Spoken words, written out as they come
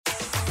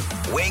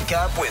Wake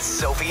up with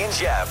Sophie and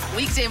Jeff.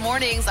 Weekday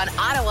mornings on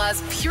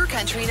Ottawa's Pure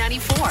Country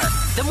 94.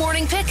 The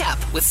Morning Pickup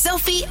with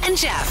Sophie and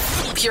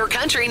Jeff. Pure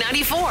Country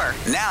 94.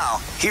 Now,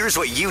 here's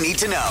what you need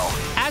to know.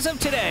 As of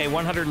today,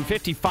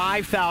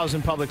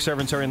 155,000 public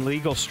servants are in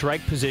legal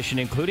strike position,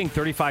 including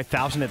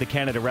 35,000 at the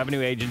Canada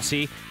Revenue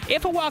Agency.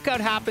 If a walkout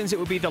happens, it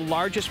would be the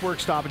largest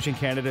work stoppage in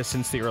Canada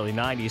since the early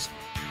 90s.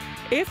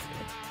 If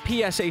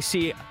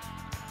PSAC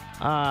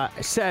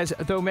says,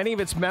 though many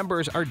of its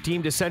members are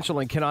deemed essential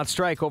and cannot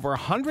strike, over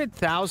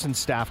 100,000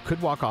 staff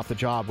could walk off the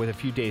job with a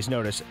few days'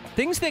 notice.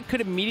 Things that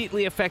could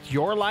immediately affect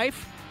your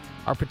life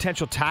are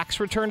potential tax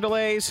return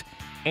delays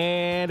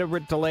and a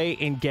delay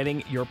in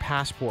getting your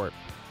passport,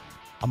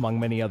 among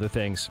many other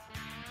things.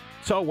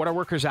 So what are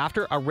workers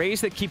after? A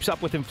raise that keeps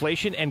up with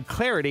inflation and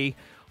clarity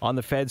on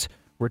the Fed's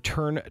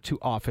return to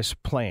office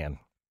plan.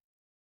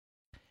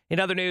 In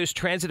other news,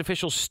 transit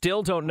officials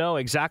still don't know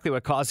exactly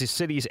what caused the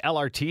city's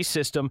LRT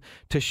system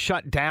to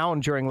shut down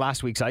during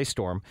last week's ice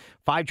storm.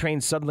 5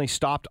 trains suddenly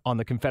stopped on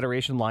the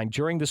Confederation line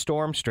during the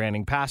storm,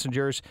 stranding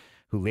passengers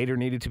who later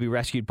needed to be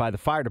rescued by the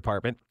fire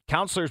department.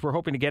 Councillors were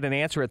hoping to get an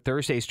answer at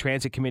Thursday's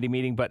Transit Committee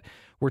meeting, but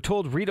we're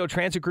told Rideau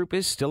Transit Group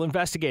is still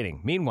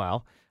investigating.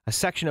 Meanwhile, a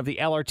section of the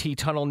LRT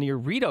tunnel near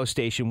Rideau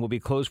Station will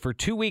be closed for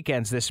 2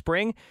 weekends this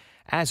spring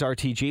as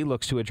RTG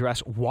looks to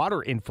address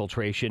water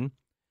infiltration.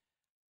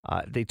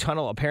 The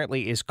tunnel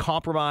apparently is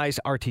compromised.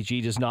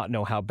 RTG does not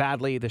know how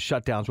badly. The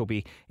shutdowns will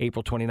be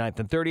April 29th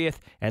and 30th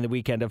and the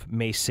weekend of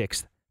May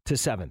 6th to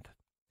 7th.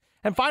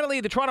 And finally,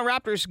 the Toronto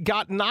Raptors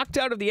got knocked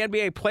out of the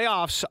NBA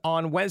playoffs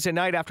on Wednesday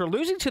night after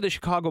losing to the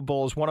Chicago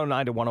Bulls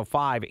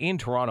 109-105 in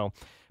Toronto.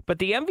 But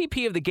the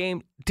MVP of the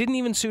game didn't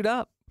even suit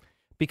up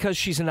because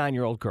she's a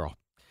 9-year-old girl.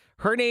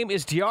 Her name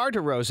is DeAr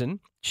DeRozan.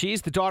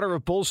 She's the daughter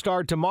of Bulls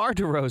star DeMar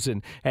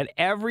DeRozan. And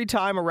every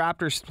time a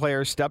Raptors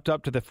player stepped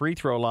up to the free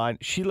throw line,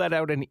 she let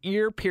out an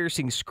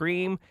ear-piercing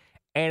scream,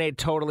 and it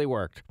totally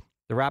worked.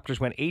 The Raptors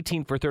went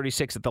 18 for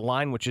 36 at the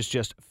line, which is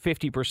just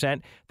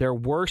 50%, their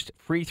worst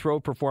free throw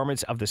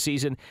performance of the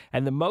season,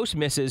 and the most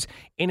misses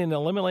in an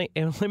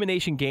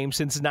elimination game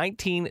since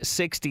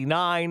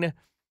 1969.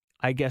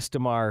 I guess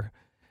DeMar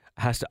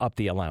has to up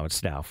the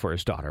allowance now for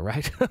his daughter,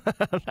 right?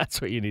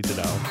 That's what you need to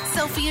know.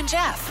 Sophie and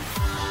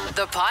Jeff,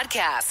 the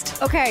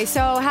podcast. Okay,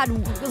 so had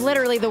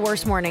literally the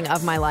worst morning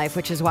of my life,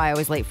 which is why I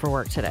was late for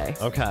work today.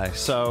 Okay,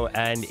 so,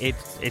 and it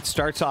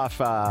starts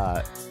off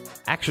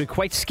actually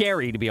quite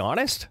scary, to be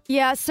honest.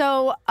 Yeah,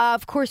 so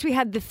of course we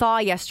had the thaw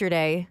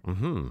yesterday.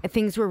 Mm-hmm.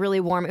 Things were really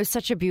warm. It was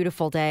such a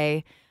beautiful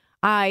day.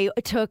 I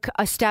took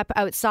a step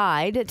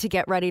outside to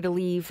get ready to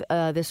leave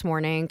this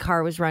morning.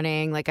 Car was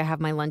running, like I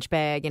have my lunch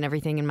bag and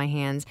everything in my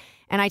hands.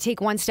 And I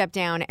take one step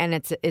down and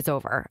it's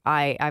over.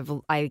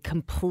 I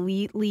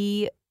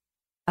completely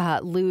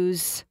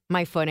lose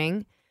my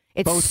footing.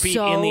 It's both feet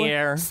so in the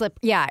air.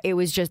 Yeah, it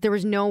was just, there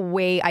was no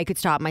way I could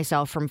stop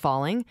myself from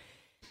falling.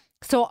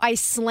 So I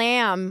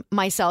slam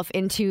myself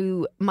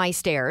into my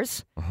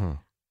stairs. Uh-huh.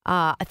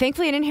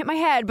 Thankfully, I didn't hit my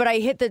head, but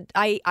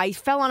I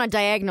fell on a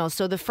diagonal.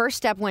 So the first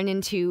step went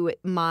into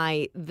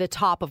the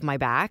top of my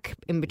back,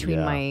 in between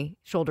my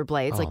shoulder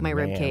blades, like my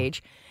rib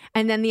cage,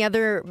 and then the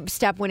other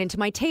step went into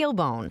my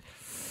tailbone.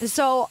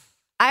 So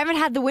I haven't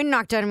had the wind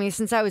knocked out of me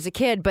since I was a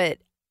kid, but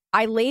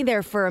I lay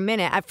there for a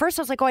minute. At first,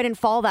 I was like, "Oh, I didn't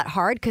fall that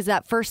hard," because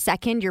that first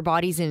second, your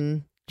body's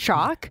in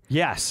shock.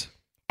 Yes,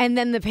 and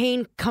then the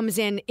pain comes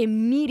in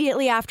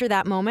immediately after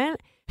that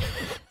moment.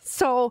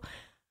 So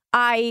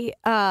I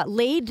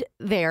laid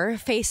there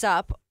face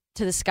up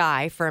to the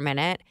sky for a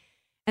minute.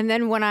 And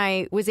then when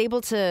I was able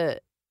to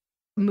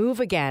move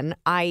again,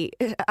 I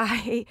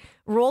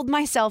rolled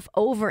myself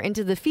over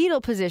into the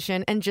fetal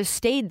position and just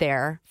stayed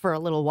there for a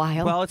little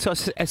while. Well,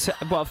 first,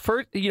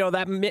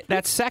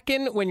 that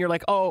second when you're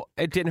like, oh,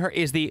 it didn't hurt,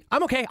 is the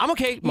I'm okay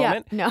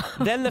moment. Yeah,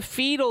 no. Then the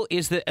fetal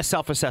is the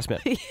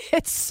self-assessment.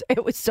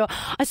 It was so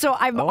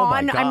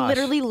I'm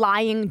literally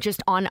lying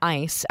just on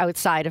ice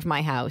outside of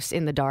my house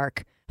in the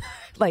dark.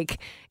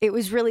 Like, it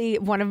was really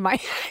one of my,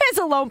 it's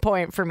a low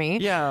point for me.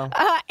 Yeah.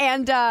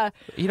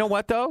 You know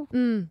what, though?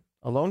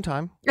 Alone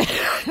time.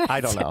 I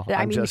don't know.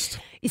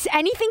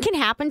 Anything can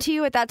happen to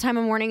you at that time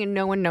of morning and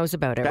no one knows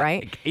about it,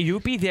 right?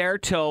 You'd be there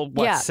till,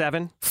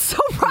 7? So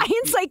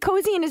Ryan's like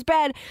cozy in his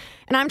bed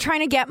and I'm trying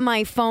to get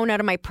my phone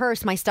out of my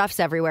purse. My stuff's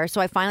everywhere. So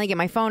I finally get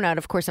my phone out.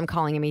 Of course, I'm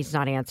calling him. He's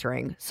not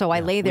answering. So I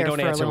lay there for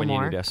a little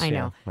more. I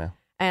know. Yeah.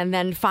 And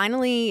then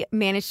finally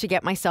managed to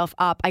get myself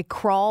up. I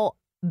crawl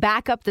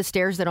back up the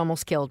stairs that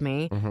almost killed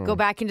me, go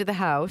back into the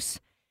house.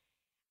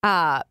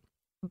 But,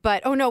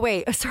 oh no,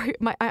 wait, sorry,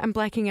 I'm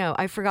blacking out.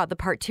 I forgot the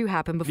part 2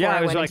 happened before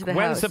I went into the house.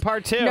 When's the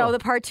part 2? No, the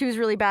part 2 is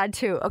really bad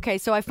too. Okay,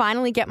 so I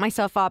finally get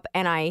myself up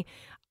and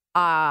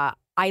I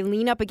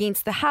lean up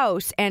against the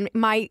house and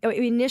my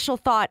initial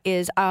thought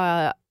is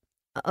Ryan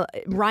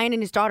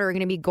and his daughter are going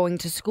to be going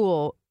to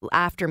school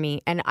after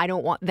me and I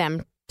don't want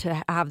them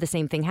to have the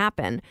same thing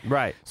happen.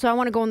 Right. So I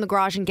want to go in the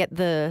garage and get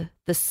the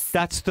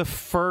That's the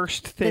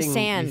first thing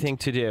you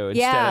think to do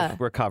instead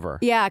of recover.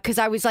 Yeah, because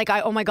I was like,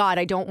 oh my God,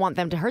 I don't want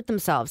them to hurt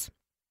themselves.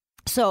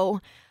 So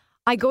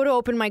I go to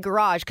open my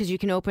garage because you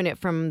can open it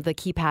from the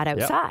keypad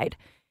outside.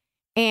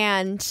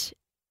 And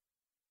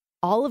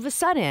all of a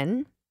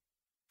sudden,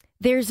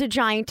 there's a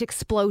giant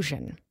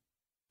explosion.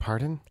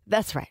 Pardon?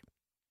 That's right.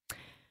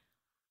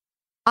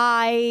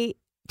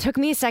 Took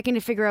me a second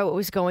to figure out what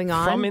was going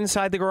on. From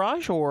inside the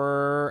garage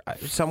or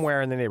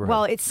somewhere in the neighborhood?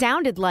 Well, it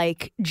sounded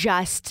like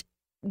just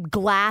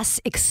glass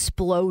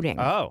exploding.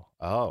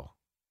 Oh.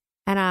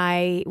 And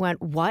I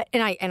went, what?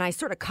 And I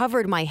sort of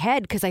covered my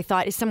head because I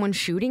thought, is someone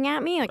shooting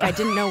at me? Like, I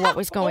didn't know what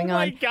was going on. Oh,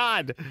 my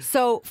God.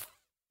 So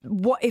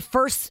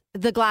first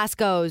the glass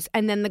goes,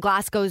 and then the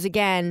glass goes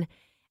again,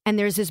 and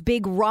there's this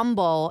big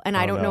rumble, and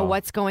I don't know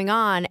what's going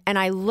on. And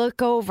I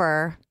look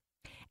over,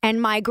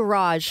 and my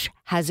garage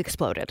has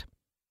exploded.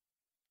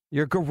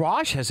 Your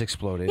garage has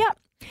exploded? Yep.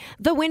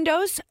 The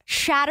windows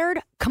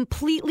shattered,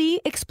 completely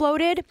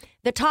exploded.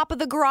 The top of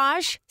the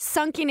garage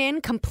sunken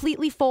in,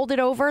 completely folded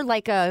over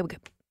like a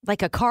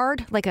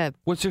card,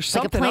 was there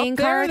something like a playing up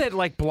there card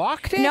that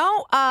blocked it?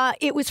 No,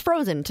 it was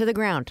frozen to the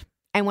ground.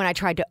 And when I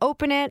tried to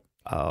open it,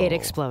 it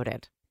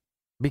exploded.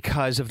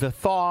 Because of the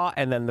thaw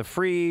and then the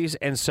freeze,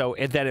 and so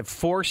then it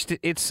forced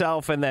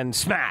itself and then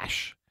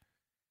smash.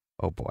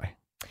 Oh, boy.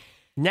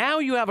 Now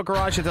you have a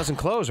garage that doesn't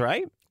close,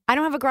 right? I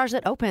don't have a garage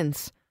that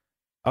opens.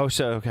 Oh,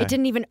 so, okay. It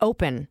didn't even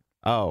open.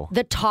 Oh.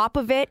 The top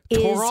of it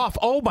tore off.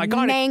 Oh, my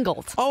God.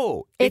 Mangled.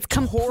 It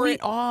tore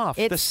it off,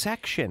 the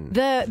section.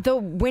 The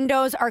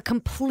windows are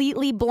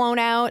completely blown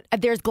out.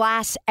 There's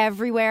glass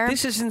everywhere.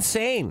 This is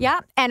insane. Yeah,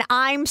 and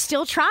I'm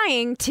still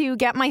trying to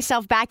get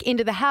myself back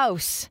into the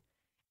house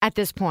at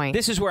this point.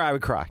 This is where I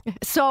would cry.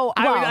 So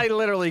I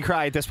literally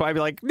cry at this point. I'd be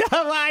like, no,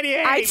 why do you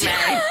hate me?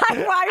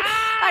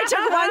 I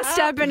took one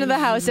step into the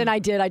house and I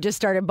did. I just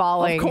started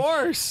bawling. Of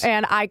course.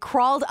 And I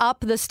crawled up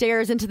the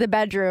stairs into the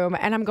bedroom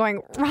and I'm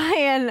going,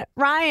 Ryan.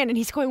 And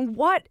he's going,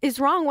 what is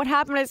wrong? What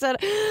happened? I said,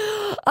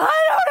 I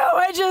don't know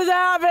what just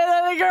happened.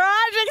 And the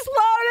garage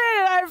exploded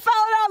and I fell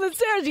down the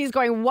stairs. He's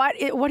going, what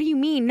do you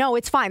mean? No,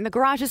 it's fine. The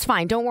garage is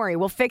fine. Don't worry.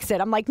 We'll fix it.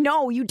 I'm like,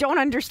 no, you don't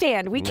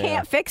understand. We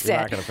can't fix it.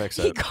 You're not going to fix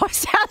it. He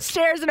goes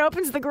downstairs and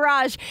opens the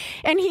garage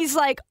and he's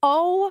like,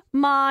 oh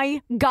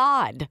my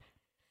God.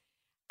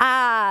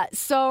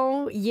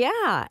 So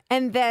yeah.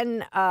 And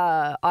then,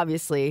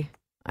 obviously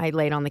I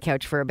laid on the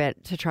couch for a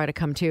bit to try to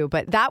come to,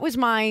 but that was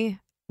my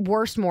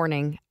worst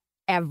morning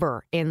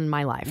ever in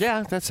my life.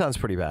 Yeah, that sounds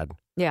pretty bad.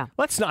 Yeah.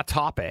 Let's not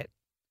top it.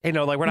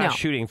 We're not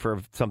shooting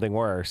for something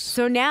worse.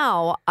 So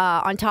now,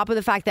 on top of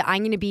the fact that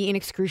I'm going to be in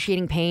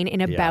excruciating pain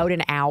in about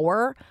an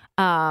hour,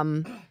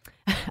 I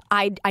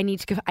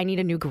need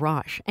a new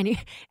garage.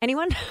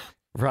 Anyone?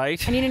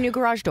 Right. I need a new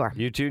garage door.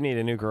 You do need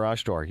a new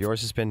garage door.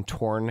 Yours has been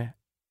torn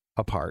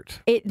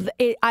apart.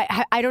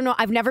 I don't know.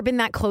 I've never been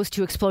that close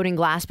to exploding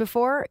glass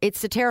before.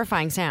 It's a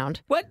terrifying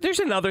sound. There's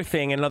another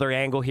thing, another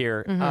angle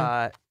here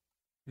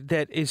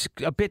that is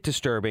a bit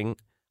disturbing.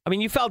 I mean,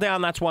 you fell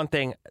down, that's one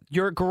thing.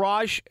 Your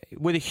garage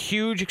with a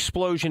huge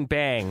explosion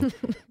bang.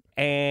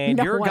 And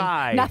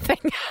guy nothing.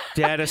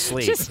 Dead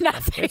asleep. Just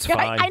nothing. It's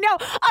fine. I know.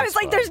 I was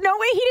like, there's no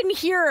way he didn't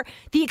hear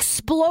the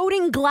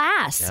exploding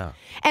glass. Yeah.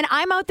 And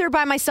I'm out there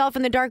by myself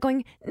in the dark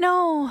going,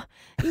 no.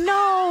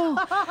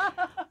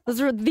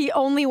 Those were the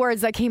only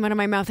words that came out of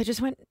my mouth. I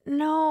just went,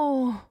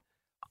 no.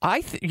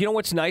 You know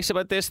what's nice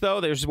about this, though?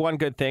 There's one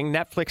good thing.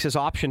 Netflix has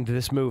optioned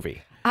this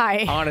movie.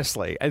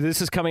 Honestly.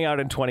 This is coming out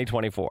in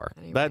 2024.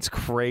 Anyway. That's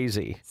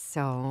crazy.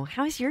 So,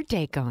 how's your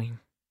day going?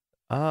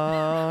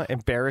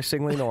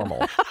 Embarrassingly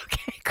normal.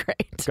 Okay,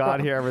 great. Got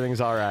here,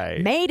 everything's all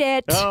right. Made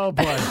it. Oh,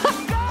 boy.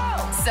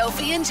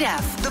 Sophie and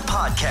Jeff. The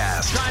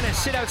podcast. Trying to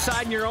sit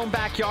outside in your own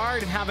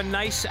backyard and have a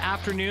nice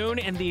afternoon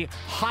and the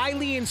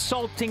highly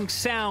insulting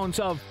sounds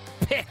of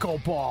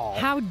pickleball.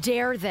 How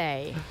dare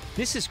they?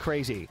 This is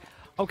crazy.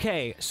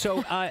 Okay,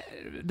 so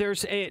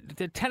there's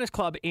the tennis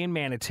club in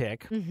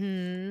Manotick,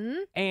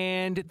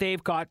 and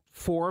they've got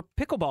 4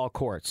 pickleball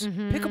courts.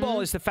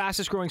 Pickleball is the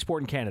fastest growing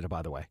sport in Canada,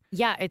 by the way.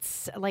 Yeah,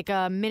 it's like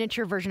a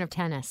miniature version of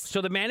tennis.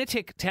 So the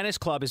Manotick Tennis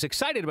Club is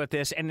excited about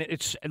this, and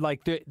it's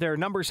like their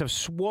numbers have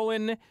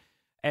swollen,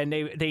 and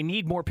they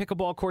need more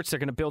pickleball courts. They're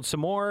going to build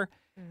some more.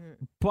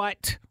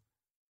 But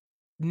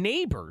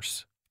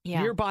neighbors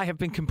nearby have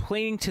been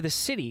complaining to the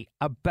city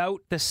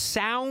about the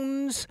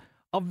sounds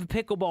of the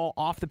pickleball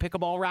off the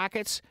pickleball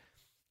rackets.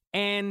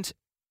 And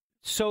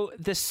so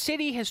the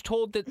city has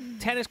told the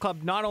tennis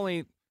club not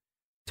only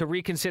to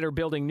reconsider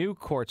building new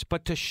courts,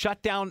 but to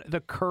shut down the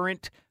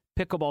current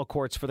pickleball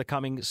courts for the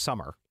coming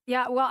summer.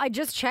 Yeah, well, I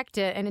just checked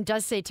it, and it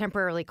does say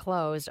temporarily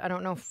closed. I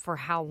don't know for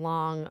how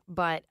long,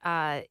 but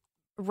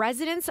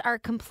residents are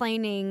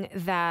complaining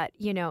that,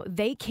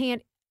 they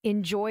can't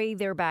enjoy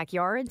their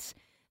backyards.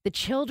 The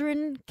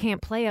children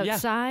can't play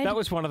outside. Yeah, that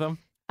was one of them.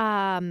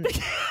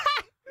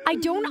 I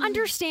don't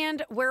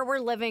understand where we're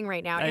living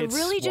right now. It's it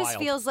really just wild.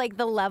 feels like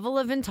the level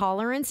of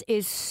intolerance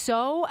is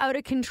so out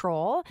of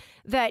control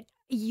that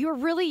you're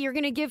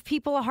going to give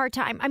people a hard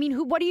time. I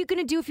mean, what are you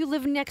going to do if you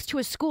live next to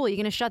a school? Are you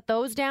going to shut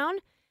those down?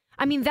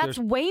 I mean, that's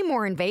way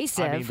more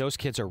invasive. I mean, those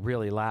kids are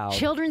really loud.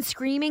 Children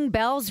screaming,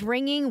 bells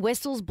ringing,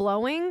 whistles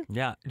blowing.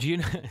 Yeah. Do you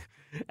know?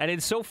 And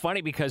it's so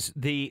funny because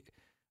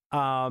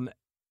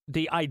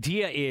the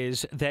idea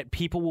is that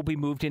people will be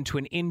moved into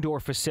an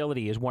indoor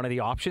facility is one of the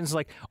options.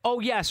 Like,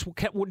 oh, yes,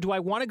 do I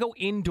want to go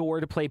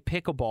indoor to play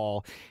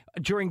pickleball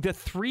during the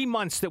 3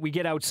 months that we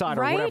get outside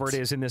or whatever it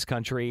is in this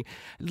country?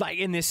 Like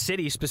in this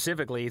city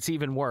specifically, it's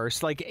even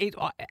worse. Like,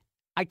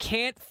 I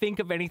can't think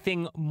of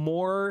anything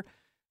more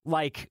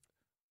like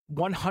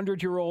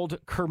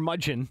 100-year-old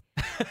curmudgeon.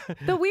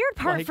 The weird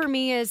part for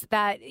me is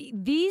that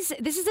this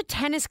is a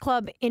tennis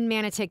club in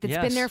Manotick that's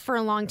been there for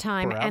a long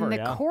time, and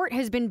the court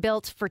has been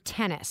built for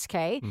tennis,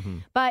 okay? Mm-hmm.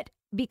 But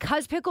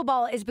because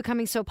pickleball is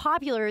becoming so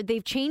popular,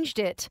 they've changed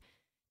it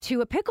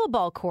to a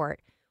pickleball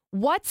court.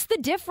 What's the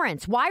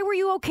difference? Why were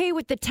you okay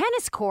with the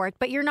tennis court,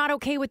 but you're not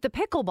okay with the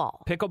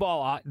pickleball?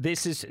 Pickleball,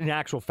 this is an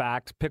actual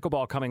fact.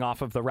 Pickleball coming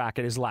off of the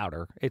racket is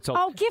louder.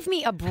 Oh, give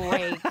me a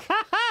break.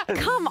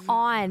 Come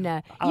on.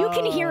 You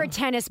can hear a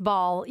tennis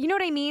ball. You know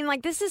what I mean?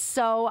 Like, this is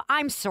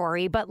I'm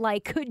sorry, but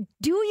like,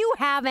 do you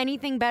have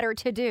anything better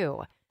to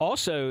do?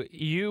 Also,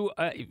 you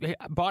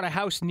bought a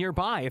house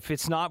nearby. If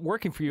it's not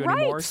working for you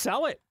anymore,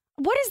 sell it.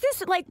 What is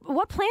this? Like,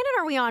 what planet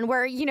are we on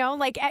where, you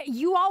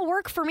all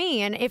work for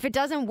me, and if it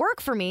doesn't work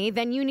for me,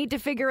 then you need to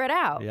figure it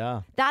out.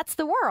 Yeah. That's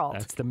the world.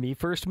 That's the me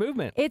first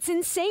movement. It's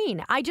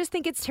insane. I just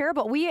think it's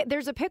terrible.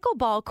 There's a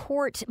pickleball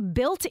court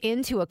built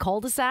into a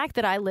cul-de-sac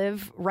that I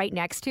live right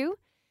next to,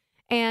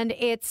 and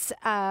it's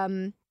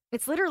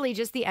literally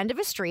just the end of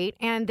a street,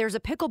 and there's a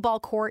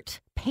pickleball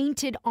court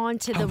painted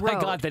onto the road. Oh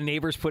my God, the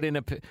neighbors put in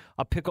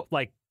a pickle,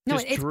 like,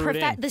 just drew it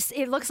in.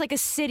 It looks like a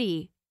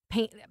city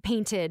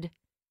painted.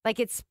 Like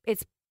it's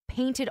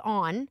painted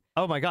on.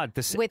 Oh my God!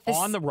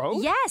 On the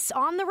road? Yes,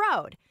 on the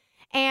road.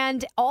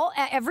 And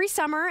every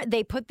summer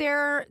they put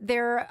their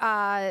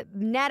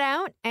net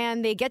out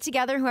and they get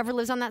together, whoever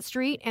lives on that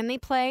street, and they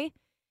play.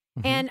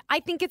 Mm-hmm. And I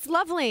think it's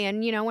lovely.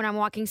 And when I'm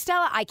walking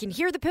Stella, I can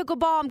hear the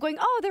pickleball. I'm going,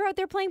 oh, they're out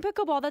there playing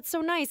pickleball. That's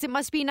so nice. It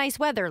must be nice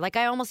weather. Like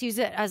I almost use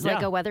it as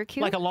like a weather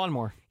cue, like a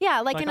lawnmower.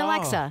 Yeah, like an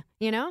Alexa.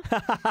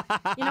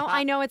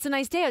 I know it's a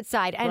nice day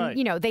outside, and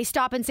they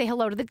stop and say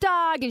hello to the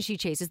dog, and she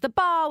chases the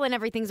ball, and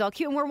everything's all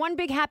cute, and we're one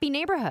big happy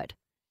neighborhood.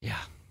 Yeah.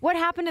 What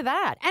happened to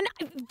that? And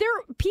there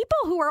are people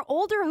who are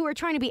older who are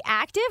trying to be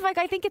active. Like,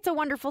 I think it's a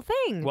wonderful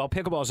thing. Well,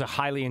 pickleball is a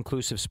highly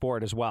inclusive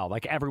sport as well.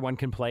 Like, everyone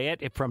can play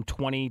it from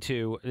 20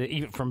 to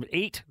even from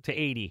 8 to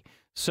 80.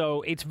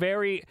 So it's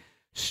very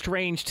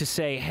strange to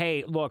say,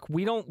 hey, look,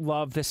 we don't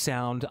love the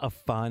sound of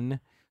fun,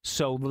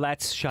 so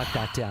let's shut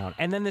that down.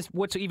 And then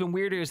what's even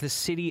weirder is the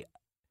city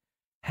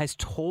has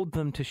told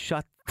them to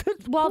shut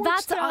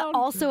that's down.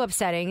 Also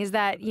upsetting is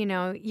that,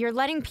 you're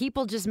letting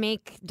people just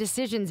make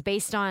decisions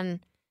based on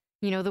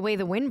the way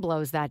the wind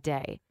blows that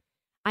day.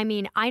 I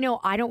mean, I know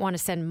I don't want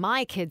to send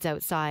my kids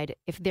outside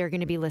if they're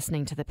going to be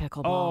listening to the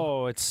pickleball.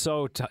 Oh, it's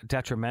so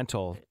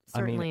detrimental. It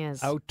certainly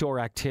is. Outdoor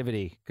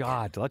activity.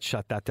 God, let's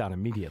shut that down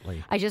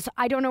immediately. I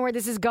don't know where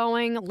this is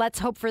going. Let's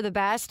hope for the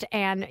best.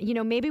 And,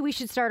 maybe we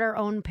should start our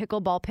own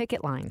pickleball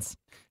picket lines.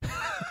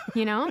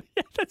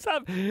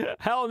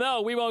 Hell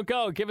no, we won't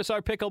go. Give us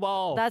our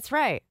pickleball. That's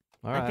right.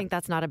 All right. I think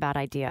that's not a bad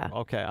idea.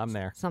 Okay, I'm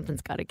there.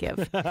 Something's got to give.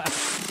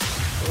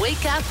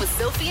 Wake up with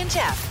Sophie and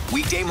Jeff.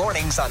 Weekday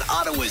mornings on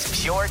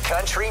Ottawa's Pure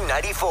Country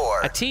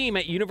 94. A team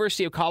at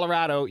University of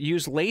Colorado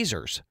used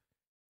lasers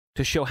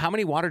to show how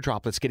many water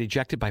droplets get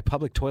ejected by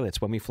public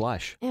toilets when we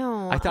flush.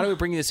 Ew. I thought I would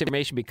bring you this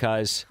information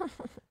because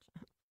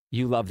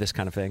you love this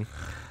kind of thing.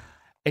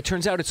 It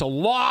turns out it's a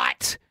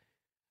lot.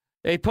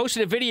 They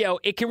posted a video.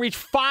 It can reach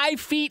 5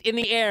 feet in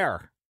the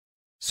air.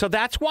 So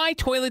that's why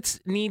toilets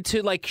need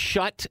to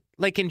shut,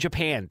 like in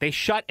Japan. They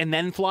shut and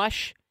then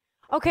flush.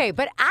 Okay,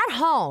 but at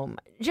home,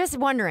 just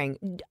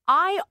wondering,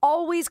 I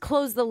always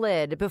close the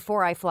lid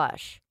before I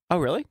flush. Oh,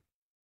 really?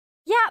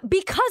 Yeah,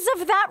 because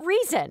of that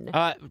reason.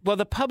 Well,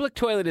 the public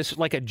toilet is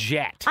like a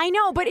jet. I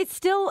know, but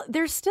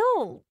there's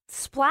still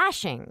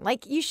splashing.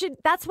 Like,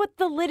 that's what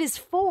the lid is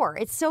for.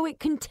 It's so it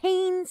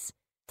contains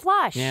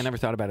flush. Yeah, I never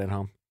thought about it at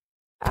home.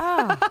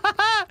 Oh.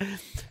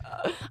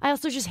 I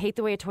also just hate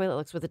the way a toilet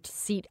looks with a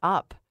seat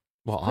up.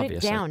 Well, put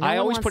obviously. it down. No I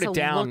always one put wants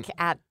it to down. Look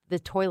at the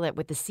toilet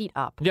with the seat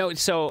up. No,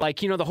 so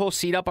the whole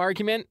seat up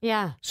argument?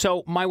 Yeah.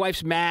 So my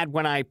wife's mad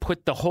when I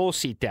put the whole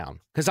seat down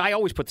because I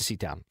always put the seat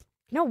down.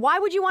 No, why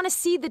would you want to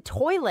see the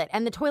toilet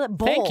and the toilet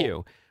bowl? Thank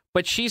you.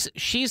 But she's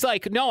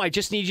like, no, I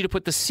just need you to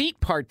put the seat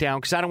part down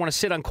because I don't want to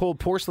sit on cold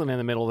porcelain in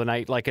the middle of the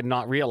night and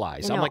not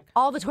realize. No, I'm like,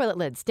 all the toilet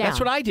lids down. That's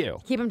what I do.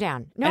 Keep them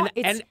down. No,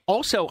 and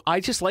also I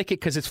just like it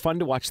because it's fun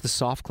to watch the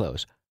soft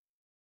close.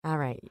 All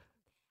right.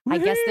 I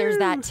guess there's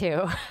that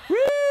too.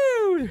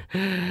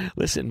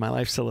 Listen, my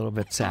life's a little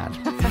bit sad.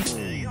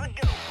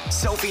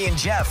 Sophie and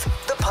Jeff,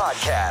 the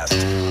podcast.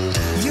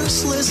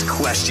 Useless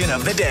question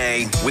of the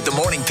day with the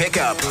morning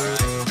pickup.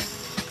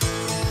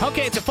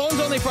 Okay, it's a phones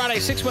only Friday,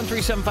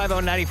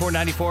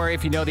 613-750-9494.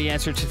 If you know the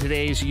answer to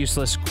today's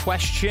useless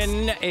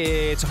question,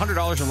 it's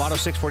 $100 in Lotto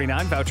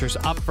 649 vouchers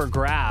up for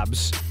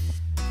grabs.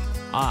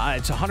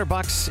 It's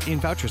 $100 in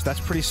vouchers. That's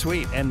pretty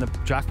sweet. And the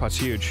jackpot's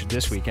huge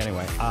this week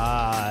anyway.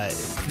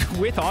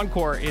 With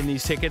Encore in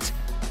these tickets,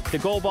 the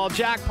Gold Ball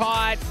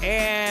jackpot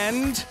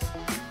and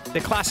the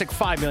classic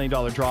 $5 million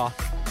draw.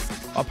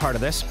 a part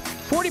of this.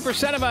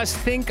 40% of us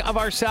think of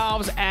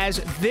ourselves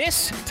as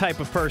this type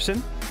of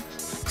person.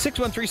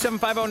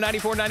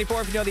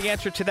 613-750-9494 if you know the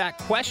answer to that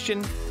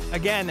question.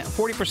 Again,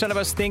 40% of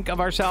us think of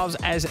ourselves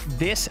as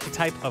this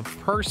type of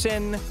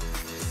person.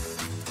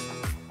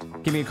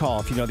 Give me a call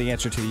if you know the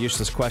answer to the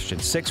useless question.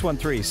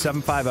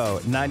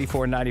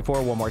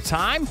 613-750-9494. One more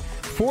time.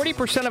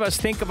 40% of us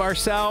think of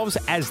ourselves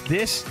as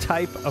this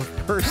type of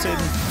person.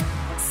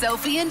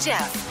 Sophie and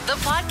Jeff, the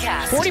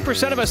podcast.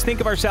 40% of us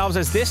think of ourselves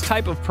as this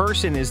type of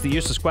person is the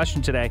useless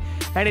question today.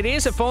 And it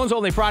is a Phones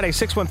Only Friday,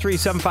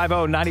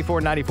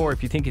 613-750-9494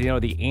 if you think you know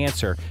the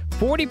answer.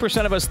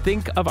 40% of us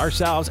think of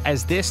ourselves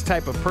as this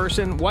type of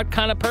person. What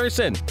kind of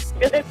person?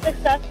 Is it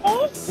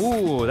successful?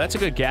 Ooh, that's a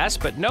good guess,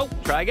 but nope.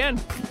 Try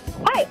again.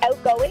 Hi,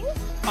 outgoing.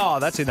 Oh,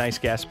 that's a nice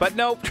guess, but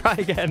nope. Try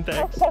again.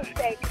 Thanks.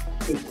 Okay.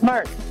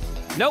 Smart.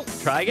 Nope.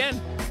 Try again.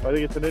 I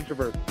think it's an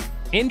introvert.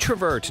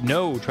 Introvert.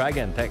 No. Try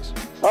again. Thanks.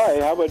 Hi,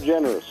 how about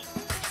generous?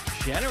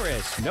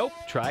 Generous. Nope.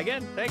 Try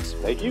again. Thanks.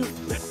 Thank you.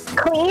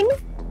 Clean.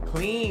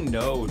 Clean.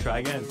 No. Try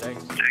again.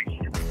 Thanks.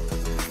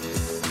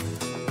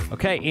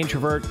 Okay.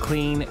 Introvert,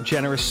 clean,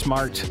 generous,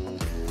 smart,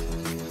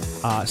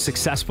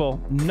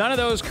 successful. None of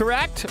those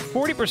correct.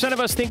 40% of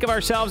us think of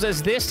ourselves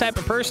as this type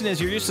of person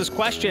is your useless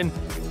question.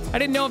 I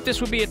didn't know if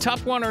this would be a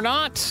tough one or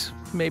not.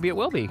 Maybe it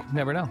will be.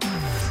 Never know.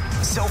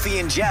 Sophie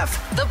and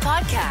Jeff. The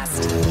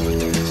podcast.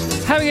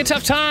 Having a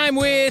tough time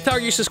with our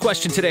useless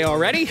question today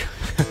already.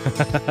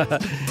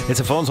 It's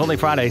a Phones Only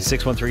Friday,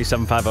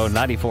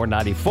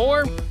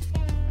 613-750-9494.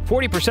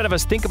 40% of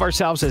us think of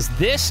ourselves as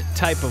this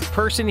type of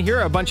person. Here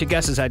are a bunch of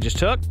guesses I just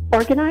took.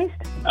 Organized.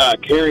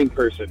 Caring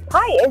person.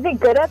 Hi, is it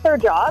good at their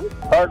job?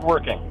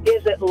 Hardworking.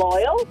 Is it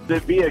loyal?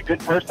 To be a good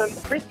person.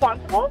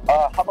 Responsible?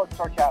 How about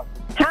sarcastic?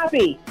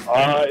 Happy?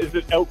 Is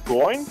it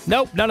outgoing?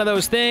 Nope, none of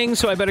those things,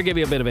 so I better give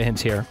you a bit of a hint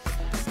here.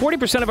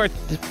 40%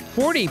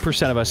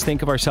 of us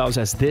think of ourselves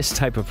as this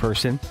type of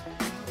person.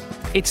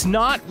 It's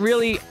not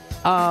really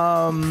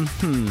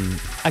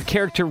a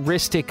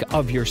characteristic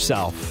of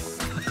yourself.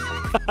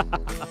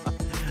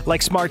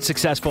 Like smart,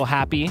 successful,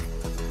 happy.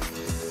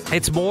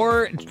 It's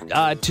more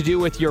to do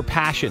with your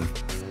passion.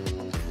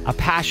 A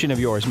passion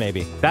of yours,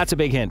 maybe. That's a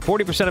big hint.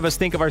 40% of us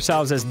think of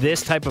ourselves as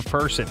this type of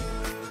person.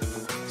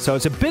 So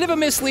it's a bit of a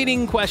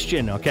misleading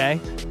question, okay?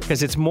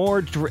 Because it's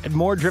more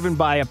driven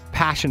by a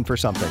passion for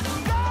something.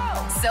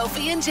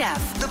 Sophie and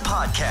Jeff. The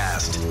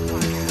podcast.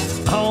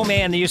 Oh,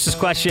 man, the useless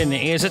question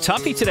is a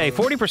toughie today.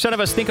 40% of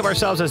us think of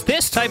ourselves as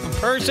this type of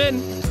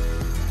person.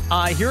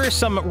 Here are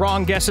some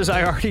wrong guesses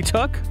I already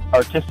took.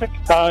 Artistic.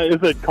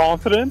 Is it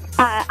confident?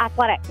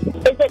 Athletic.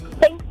 Is it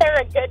think they're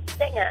a good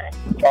singer?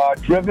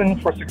 Driven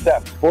for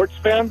success. Sports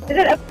fan. Is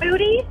it a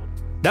foodie?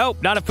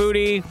 Nope, not a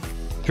foodie.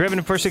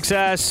 Driven for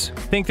success.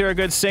 Think they're a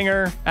good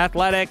singer.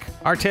 Athletic.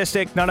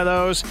 Artistic. None of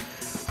those.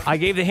 I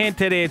gave the hint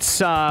that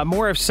it's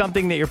more of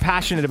something that you're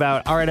passionate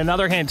about. All right,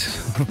 another hint.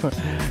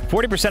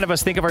 40% of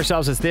us think of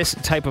ourselves as this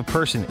type of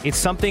person. It's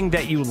something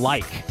that you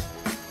like.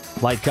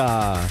 Like,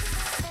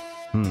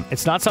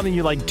 it's not something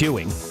you like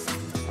doing.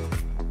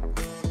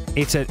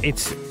 It's a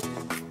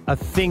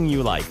thing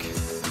you like.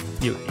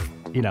 You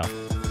know.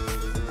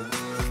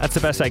 That's the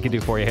best I can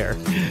do for you here.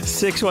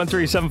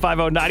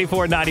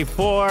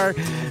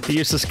 613-750-9494. The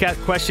useless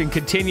question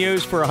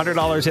continues for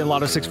 $100 in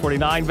Lotto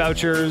 649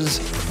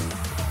 vouchers.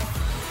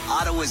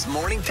 Ottawa's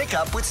Morning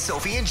Pickup with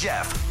Sophie and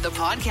Jeff. The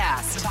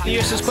podcast. The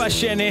useless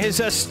question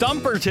is a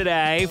stumper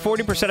today.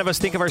 40% of us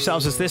think of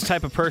ourselves as this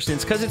type of person.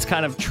 It's because it's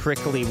kind of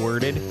trickily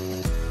worded.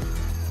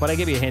 But I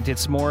give you a hint.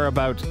 It's more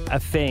about a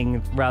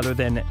thing rather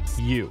than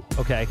you.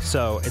 Okay?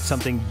 So it's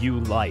something you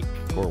like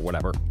or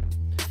whatever.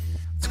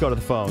 Let's go to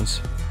the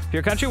phones.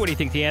 Pure Country, what do you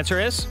think the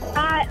answer is?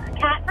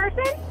 Cat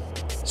person?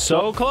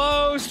 So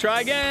close.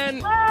 Try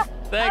again.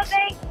 Thanks.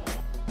 Okay.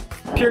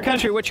 Pure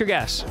Country, what's your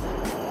guess?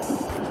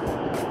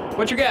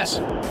 What's your guess?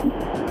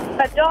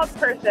 A dog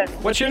person.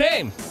 What's your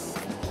name?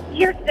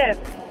 Kirsten.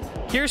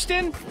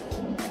 Kirsten?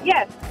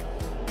 Yes.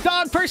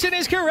 Dog person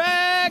is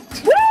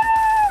correct. Woo!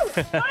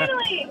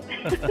 Finally.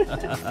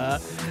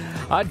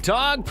 A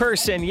dog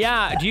person,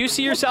 yeah. Do you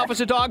see yourself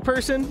as a dog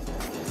person?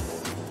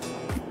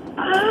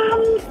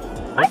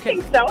 I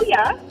think so,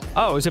 yeah.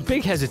 Oh, there's a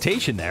big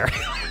hesitation there.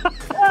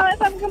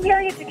 If I'm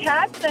comparing it to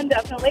cats, then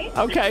definitely.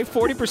 Okay,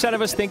 40%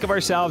 of us think of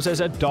ourselves as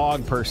a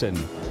dog person.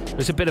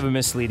 There's a bit of a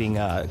misleading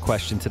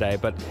question today,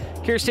 but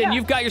Kirsten,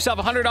 you've got yourself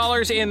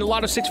 $100 in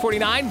Lotto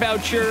 649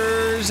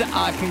 vouchers.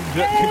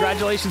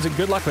 Congratulations and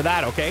good luck with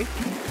that, okay?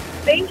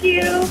 Thank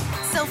you.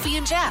 Sophie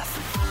and Jeff.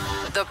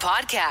 The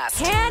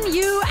podcast. Can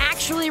you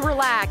actually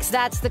relax?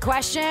 That's the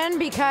question,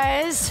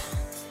 because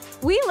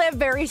we live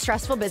very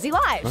stressful, busy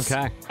lives.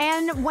 Okay.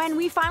 And when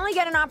we finally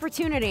get an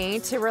opportunity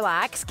to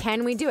relax,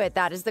 can we do it?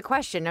 That is the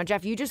question. Now,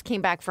 Jeff, you just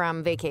came back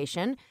from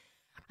vacation.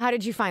 How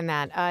did you find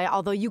that?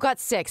 Although you got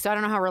sick, so I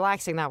don't know how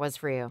relaxing that was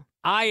for you.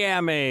 I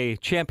am a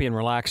champion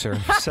relaxer.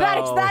 So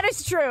that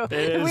is true.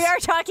 We are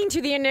talking to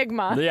the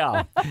Enigma.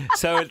 Yeah.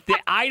 So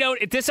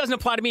this doesn't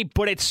apply to me,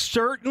 but it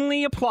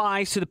certainly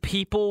applies to the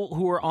people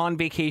who are on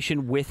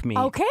vacation with me.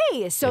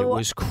 Okay, so it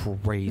was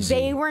crazy.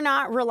 They were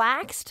not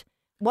relaxed?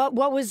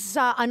 What was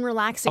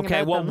unrelaxing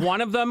Okay, about well, them?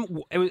 one of them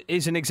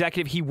is an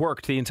executive. He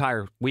worked the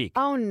entire week.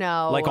 Oh,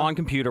 no. Like on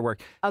computer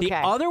work. Okay. The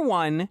other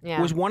one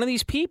Yeah. was one of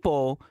these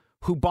people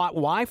who bought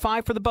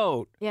Wi-Fi for the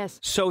boat Yes.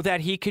 so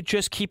that he could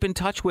just keep in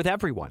touch with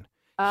everyone.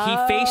 Oh.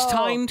 He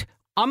FaceTimed,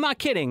 I'm not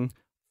kidding,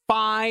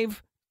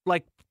 5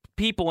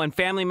 people and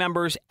family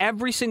members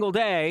every single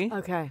day.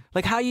 Okay.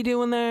 Like, how you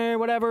doing there?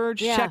 Whatever.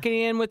 Just Yeah. checking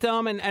in with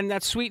them. And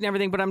that's sweet and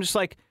everything. But I'm just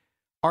like,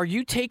 are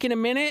you taking a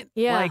minute?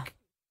 Yeah.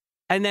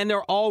 And then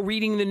they're all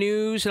reading the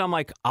news. And I'm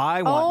like,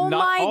 I want Oh,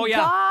 my oh, yeah.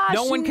 gosh,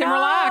 No one can no.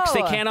 relax.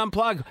 They can't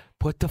unplug.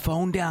 Put the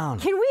phone down.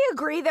 Can we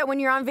agree that when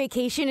you're on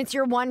vacation, it's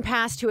your one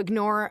pass to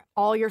ignore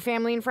all your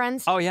family and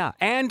friends? Oh, yeah.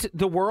 And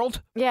the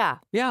world. Yeah.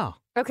 Yeah.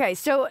 Okay,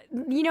 so,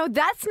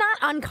 that's not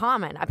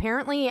uncommon.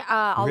 Apparently,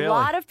 a Really?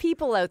 lot of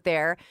people out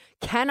there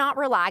cannot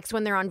relax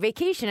when they're on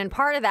vacation. And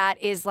part of that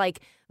is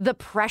the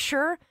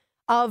pressure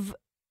of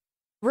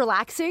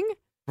relaxing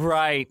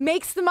Right.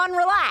 makes them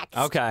unrelaxed.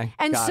 Okay,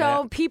 And got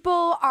so it.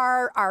 people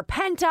are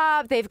pent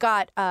up. They've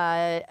got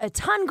a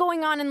ton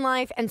going on in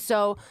life. And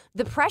so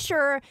the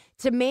pressure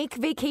to make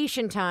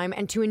vacation time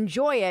and to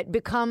enjoy it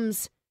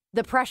becomes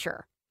the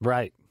pressure.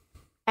 Right.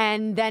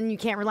 And then you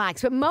can't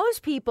relax. But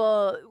most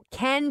people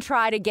can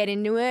try to get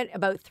into it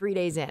about 3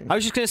 days in. I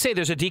was just going to say,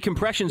 there's a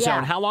decompression Yeah.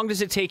 zone. How long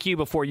does it take you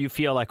before you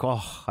feel like,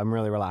 oh, I'm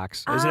really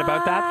relaxed? Is it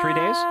about that? 3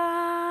 days?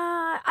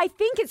 I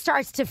think it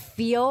starts to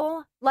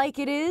feel like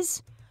it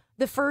is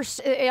the first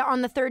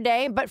on the third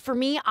day. But for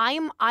me,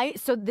 I'm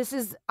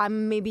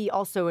maybe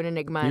also an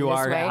enigma You in this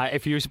are. way.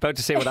 If you were about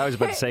to say what I was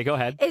about to say, go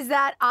ahead. Is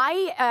that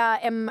I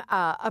am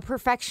a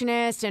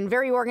perfectionist and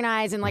very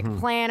organized and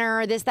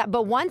planner, this, that.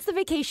 But once the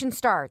vacation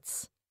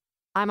starts,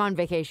 I'm on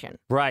vacation.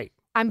 Right.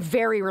 I'm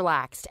very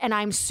relaxed and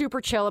I'm super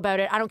chill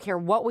about it. I don't care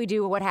what we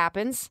do or what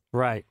happens.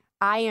 Right.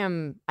 I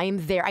am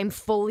there. I'm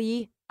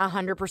fully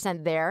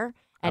 100% there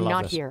and love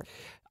not this. here.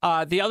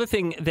 The other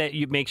thing that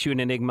makes you an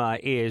enigma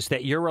is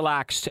that you're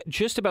relaxed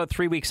just about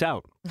 3 weeks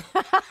out.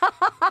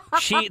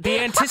 The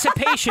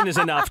anticipation is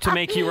enough to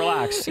make you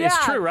relax. It's Yeah.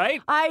 true,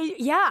 right?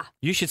 Yeah.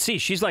 You should see.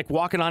 She's like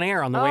walking on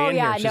air on the way in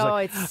yeah, here. She's no,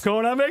 like, it's-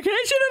 going on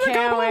vacation in a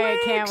couple of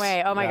weeks. Can't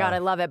wait. Oh my Yeah. God, I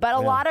love it. But a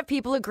lot of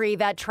people agree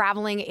that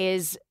traveling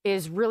is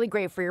really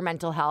great for your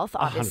mental health,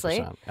 obviously.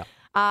 100%,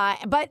 yeah.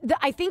 But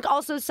I think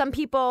also some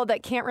people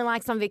that can't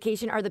relax on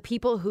vacation are the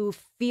people who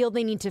feel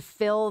they need to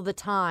fill the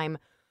time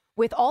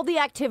with all the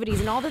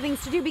activities and all the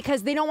things to do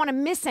because they don't want to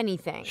miss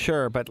anything.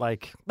 Sure, but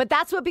But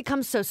that's what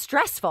becomes so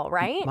stressful,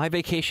 right? my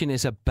vacation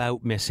is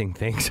about missing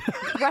things.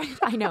 Right.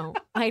 I know.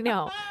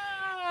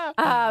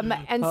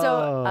 And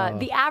so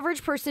the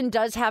average person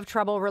does have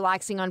trouble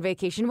relaxing on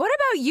vacation. What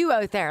about you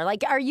out there?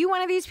 Are you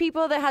one of these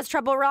people that has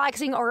trouble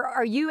relaxing, or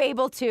are you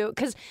able to?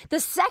 Because the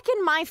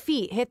second my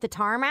feet hit the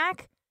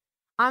tarmac,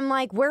 I'm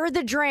like, where are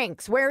the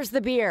drinks? Where's the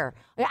beer?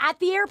 At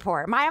the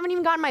airport. I haven't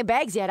even gotten my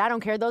bags yet. I don't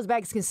care. Those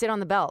bags can sit on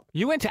the belt.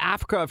 You went to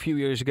Africa a few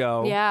years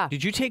ago. Yeah.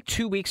 Did you take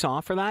 2 weeks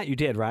off for that? You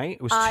did, right?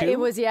 It was 2? It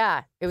was,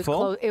 yeah. It was Full?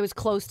 close. It was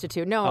close to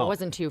 2. No, Oh. it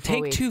wasn't 2 full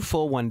Take weeks. 2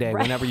 full one day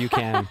whenever you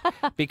can,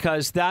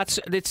 because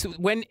it's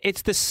when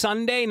it's the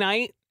Sunday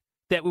night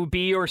that would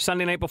be your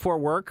Sunday night before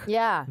work.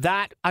 Yeah.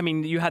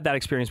 You had that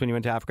experience when you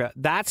went to Africa.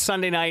 That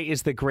Sunday night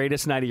is the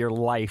greatest night of your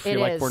life. It You're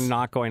like, is. we're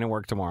not going to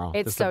work tomorrow.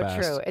 It's the so best.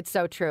 true. It's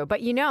so true.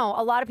 But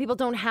a lot of people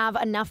don't have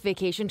enough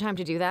vacation time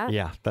to do that.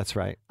 Yeah, that's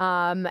right.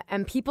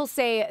 And people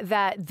say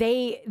that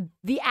the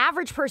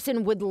average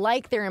person would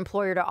like their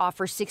employer to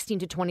offer 16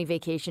 to 20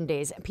 vacation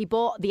days.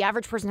 The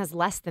average person has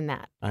less than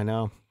that. I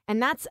know. And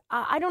that's,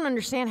 I don't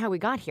understand how we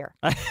got here.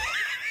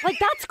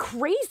 That's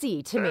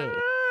crazy to me.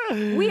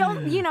 We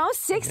don't,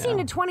 16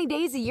 to 20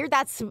 days a year,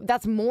 that's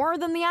more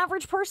than the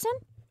average person.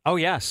 Oh,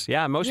 yes.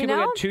 Yeah. Most You people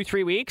know? get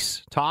 2-3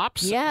 weeks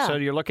tops. Yeah. So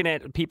you're looking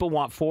at people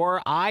want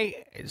 4. I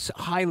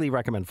highly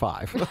recommend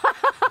 5.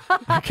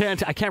 I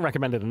can't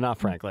recommend it enough,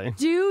 frankly.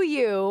 Do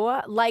you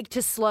like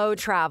to slow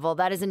travel?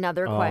 That is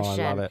another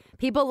question. I love it.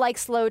 People like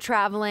slow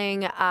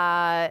traveling,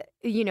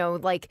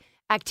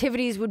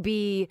 activities would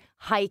be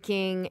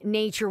hiking,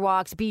 nature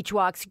walks, beach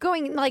walks,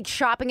 going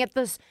shopping at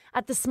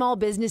the small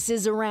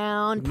businesses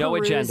around, No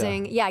perusing.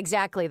 agenda. Yeah,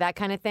 exactly, that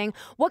kind of thing.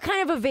 What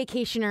kind of a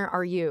vacationer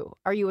are you?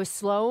 Are you a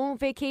slow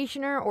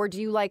vacationer, or do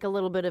you like a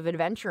little bit of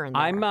adventure in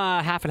there? I'm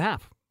half and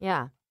half.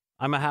 Yeah.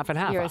 I'm a half and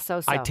half. You're a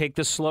so-so. I take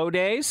the slow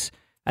days,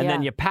 and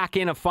then Yeah. you pack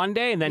in a fun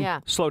day, and then Yeah.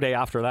 slow day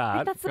after that. I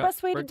think that's the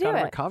best way to do Gotta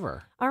it.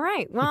 recover. All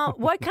right. Well,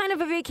 what kind of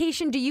a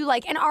vacation do you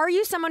like? And are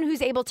you someone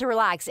who's able to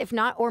relax? If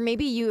not, or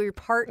maybe your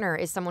partner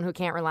is someone who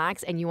can't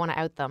relax and you want to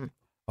out them.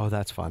 Oh,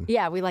 that's fun.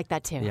 Yeah, we like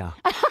that too. Yeah.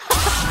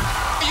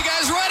 You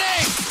guys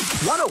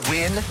ready? Want to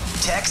win?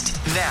 Text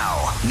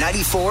now.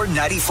 94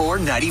 94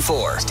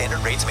 94. Standard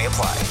rates may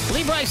apply.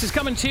 Lee Bryce is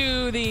coming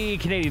to the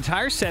Canadian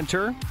Tire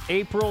Center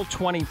April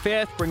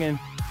 25th, bringing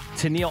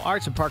Tennille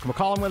Arts and Parker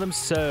McCollum with him.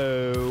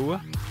 So,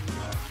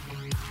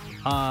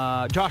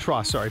 Josh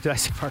Ross, sorry. Did I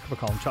say Parker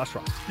McCollum? Josh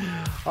Ross.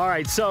 All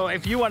right, so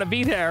if you want to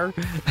be there,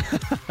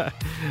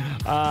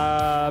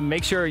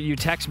 make sure you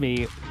text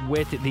me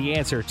with the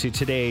answer to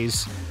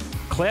today's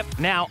clip.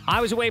 Now, I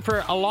was away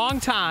for a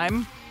long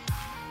time,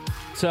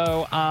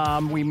 So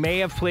we may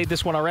have played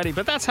this one already,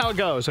 but that's how it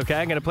goes, okay?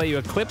 I'm going to play you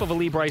a clip of a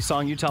Lee Bryce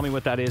song. You tell me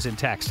what that is in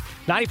text.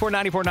 94,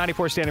 94,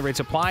 94 standard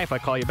rates apply. If I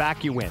call you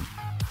back, you win.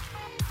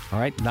 All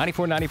right,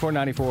 94, 94,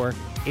 94.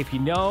 If you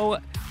know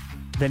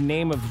the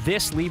name of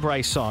this Lee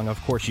Bryce song,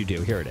 of course you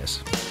do. Here it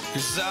is.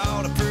 'Cause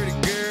all the pretty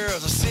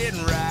girls are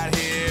sitting right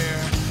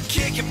here.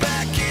 Kick it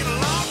back in a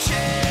long chair.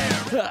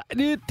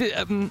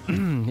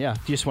 Yeah,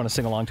 you just want to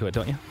sing along to it,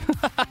 don't you?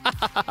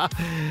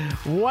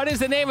 What is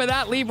the name of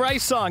that Lee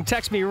Bryce song?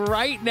 Text me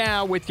right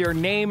now with your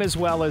name as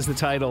well as the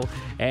title,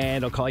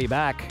 and I'll call you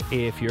back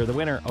if you're the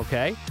winner,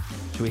 okay?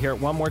 Should we hear it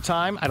one more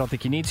time? I don't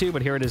think you need to,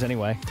 but here it is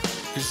anyway.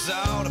 'Cause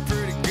all the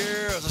pretty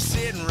girls are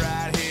sitting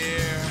right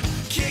here.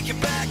 Kick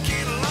it back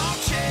in a long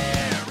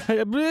chair.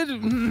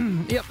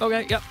 Yep,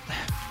 okay, yep.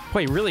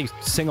 Boy, really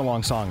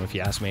sing-along song, if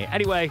you ask me.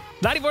 Anyway,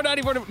 94,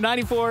 94,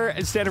 94,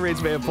 and standard rates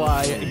may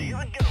apply.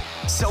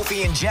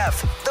 Sophie and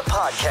Jeff, the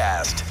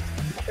podcast.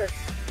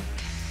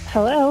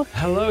 Hello.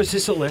 Hello, is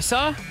this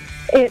Alyssa?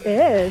 It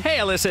is. Hey,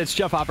 Alyssa, it's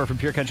Jeff Hopper from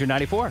Pure Country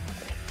 94.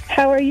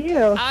 How are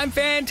you? I'm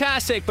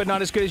fantastic, but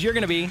not as good as you're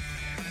going to be.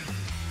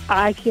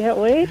 I can't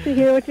wait to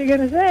hear what you're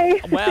going to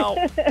say. Well,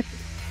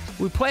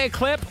 we play a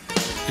clip.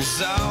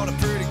 'Cause all the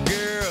pretty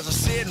girls are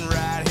sitting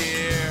right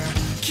here.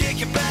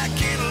 Kick it back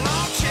in a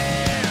long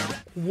chair.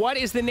 What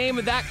is the name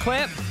of that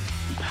clip?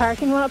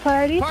 Parking lot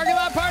party. Parking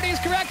Lot Party is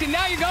correct, and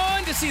now you're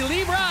going to see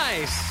Lee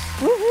Bryce.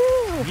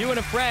 Woohoo! You and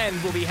a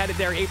friend will be headed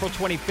there April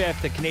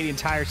 25th at Canadian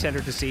Tire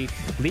Centre to see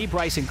Lee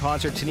Bryce in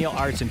concert, Tennille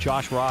Arts, and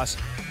Josh Ross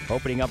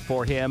opening up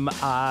for him.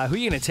 Who are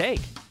you going to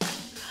take?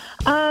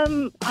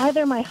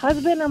 Either my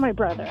husband or my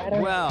brother. I don't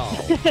know. Well,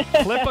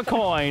 flip a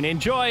coin.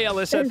 Enjoy,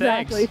 Alyssa.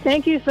 Exactly. Thanks.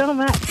 Thank you so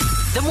much.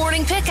 The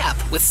Morning Pickup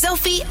with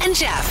Sophie and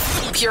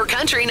Jeff. Pure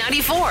Country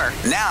 94.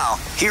 Now,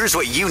 here's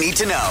what you need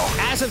to know.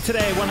 As of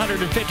today,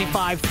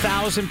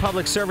 155,000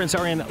 public servants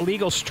are in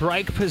legal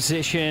strike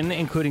position,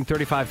 including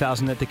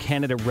 35,000 at the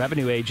Canada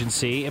Revenue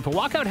Agency. If a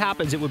walkout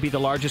happens, it would be the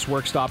largest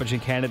work stoppage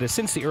in Canada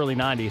since the early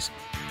 90s.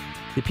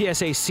 The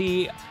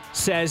PSAC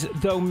says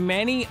though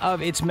many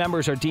of its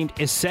members are deemed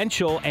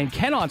essential and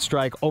cannot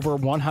strike, over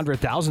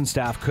 100,000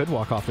 staff could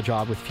walk off the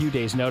job with few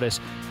days' notice.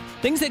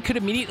 Things that could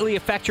immediately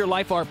affect your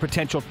life are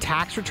potential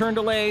tax return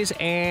delays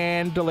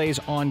and delays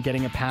on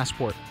getting a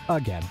passport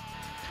again.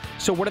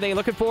 So what are they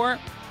looking for?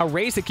 A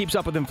raise that keeps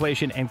up with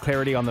inflation and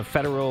clarity on the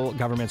federal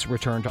government's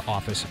return to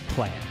office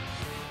plan.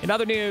 In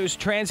other news,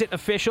 transit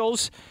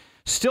officials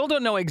still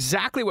don't know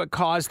exactly what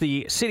caused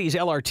the city's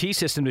LRT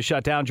system to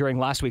shut down during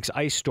last week's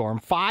ice storm.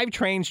 5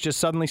 trains just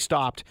suddenly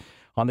stopped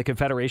on the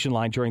Confederation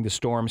line during the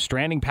storm,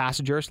 stranding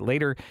passengers,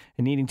 later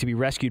needing to be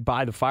rescued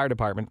by the fire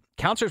department.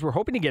 Councillors were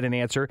hoping to get an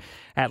answer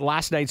at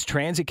last night's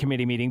transit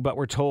committee meeting, but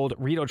were told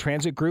Rideau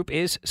Transit Group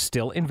is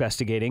still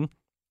investigating.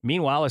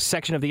 Meanwhile, a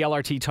section of the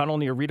LRT tunnel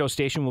near Rideau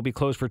Station will be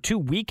closed for 2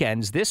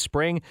 weekends this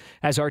spring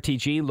as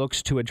RTG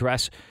looks to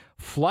address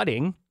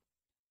flooding.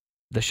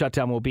 The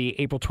shutdown will be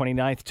April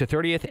 29th to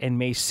 30th and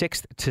May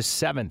 6th to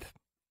 7th.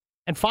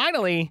 And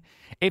finally,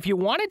 if you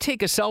want to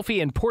take a selfie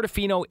in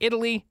Portofino,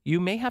 Italy, you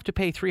may have to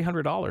pay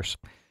 $300.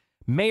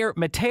 Mayor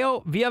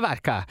Matteo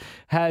Viavacca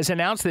has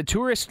announced that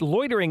tourists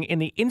loitering in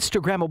the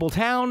Instagrammable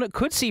town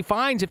could see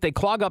fines if they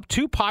clog up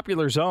 2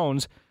 popular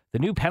zones. The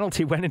new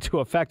penalty went into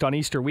effect on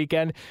Easter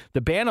weekend.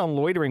 The ban on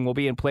loitering will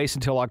be in place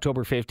until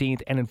October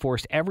 15th and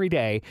enforced every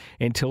day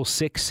until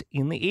 6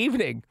 in the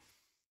evening.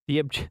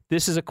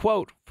 This is a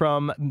quote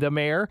from the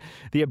mayor.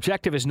 The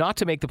objective is not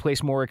to make the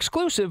place more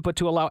exclusive, but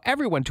to allow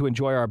everyone to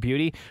enjoy our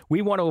beauty.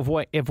 We want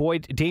to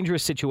avoid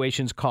dangerous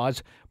situations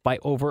caused by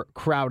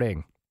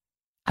overcrowding.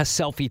 A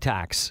selfie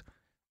tax.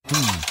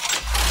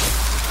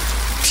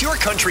 Pure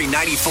Country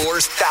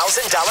 94's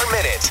 $1,000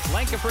 Minute.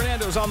 Lenka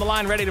Fernando's on the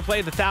line, ready to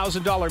play the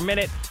 $1,000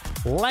 Minute.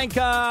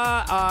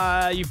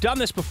 Lenka, you've done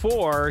this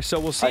before, so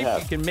we'll see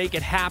if we can make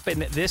it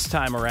happen this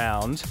time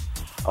around.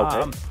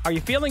 Okay. Are you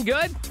feeling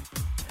good?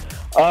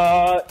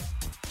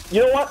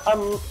 You know what?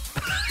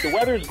 The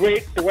weather's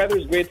great. The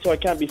weather's great, so I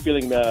can't be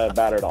feeling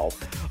bad at all.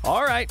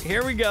 All right,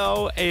 here we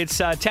go. It's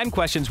 10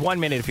 questions, 1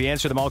 minute. If you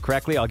answer them all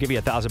correctly, I'll give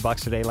you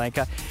 $1,000 today,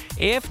 Lenka.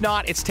 If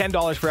not, it's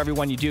 $10 for every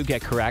one you do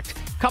get correct.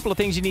 A couple of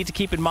things you need to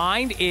keep in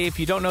mind. If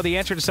you don't know the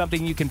answer to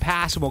something, you can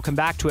pass, and we'll come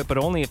back to it, but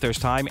only if there's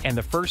time. And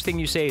the first thing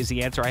you say is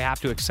the answer I have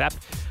to accept.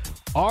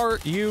 Are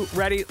you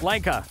ready,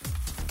 Lenka?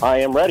 I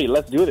am ready.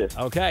 Let's do this.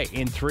 Okay,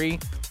 in 3,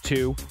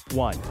 2,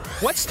 1.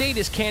 What state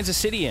is Kansas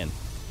City in?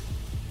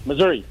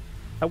 Missouri.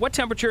 At what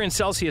temperature in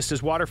Celsius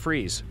does water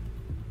freeze?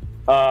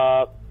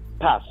 Pass.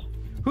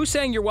 Who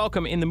sang You're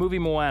Welcome in the movie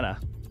Moana?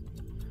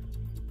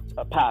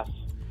 Pass.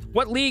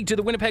 What league do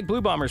the Winnipeg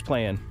Blue Bombers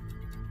play in?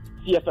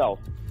 CFL.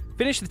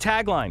 Finish the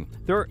tagline.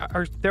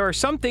 There are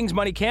some things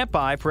money can't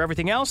buy. For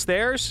everything else,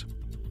 there's...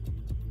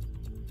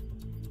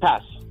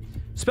 Pass.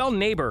 Spell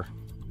neighbor.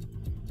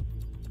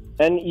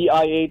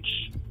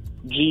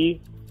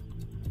 NEIHGBOUR.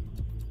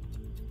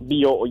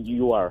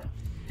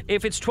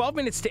 If it's 12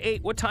 minutes to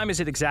 8, what time is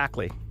it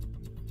exactly?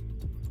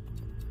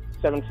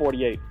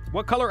 7:48.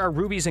 What color are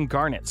rubies and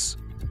garnets?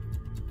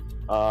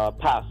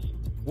 Pass.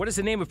 What is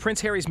the name of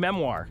Prince Harry's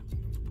memoir?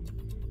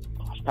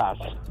 Pass.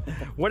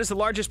 What is the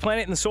largest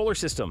planet in the solar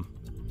system?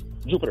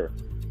 Jupiter.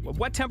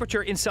 What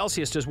temperature in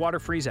Celsius does water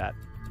freeze at?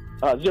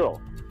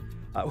 0.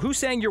 Who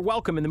sang You're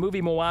Welcome in the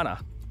movie Moana?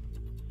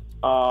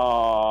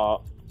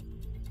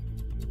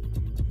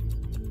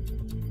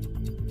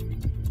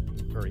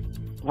 Hurry.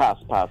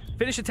 Pass.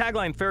 Finish the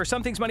tagline. For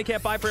some things money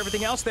can't buy, for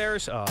everything else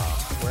there's... we're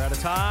out of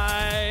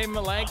time.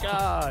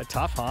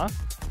 Tough, huh?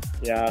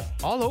 Yeah.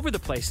 All over the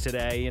place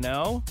today, you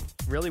know?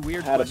 Really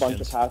weird Had questions. a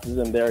bunch of passes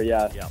in there,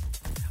 yeah.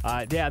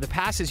 The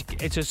pass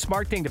it's a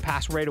smart thing to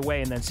pass right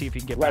away and then see if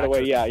you can get Right back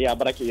away, to it. yeah,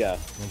 but I can, yeah.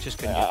 Just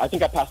couldn't I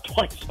think I passed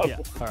twice. So. Yeah,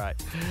 all right.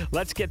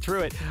 Let's get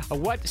through it.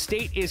 What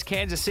state is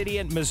Kansas City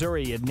and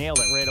Missouri? You nailed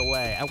it right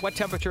away. At what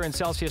temperature in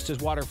Celsius does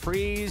water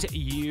freeze?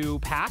 You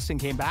passed and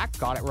came back.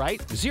 Got it right.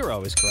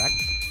 0 is correct.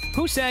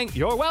 Who sang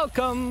You're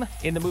Welcome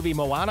in the movie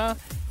Moana?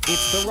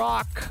 It's The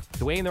Rock.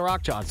 Dwayne The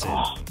Rock Johnson.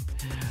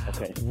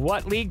 Okay.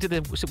 What league did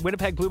the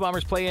Winnipeg Blue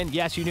Bombers play in?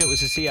 Yes, you knew it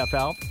was the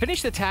CFL.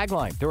 Finish the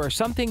tagline. There are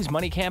some things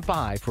money can't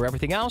buy. For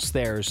everything else,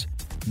 there's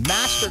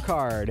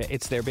MasterCard.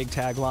 It's their big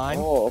tagline.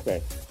 Oh,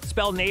 okay.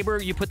 Spell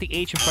neighbor, you put the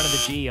H in front of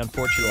the G,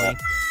 unfortunately.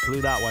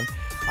 Blew that one.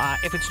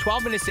 If it's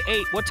 12 minutes to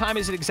 8, what time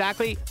is it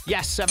exactly?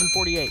 Yes,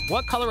 7:48.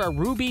 What color are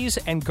rubies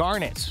and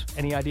garnets?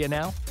 Any idea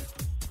now?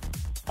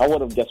 I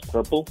would have guessed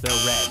purple. They're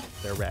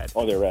red.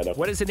 Oh, they're red. Okay.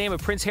 What is the name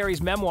of Prince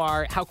Harry's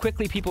memoir? How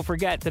quickly people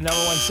forget the number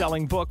one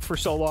selling book for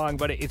so long,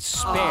 but it's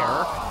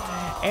Spare.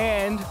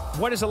 And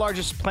what is the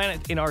largest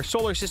planet in our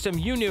solar system?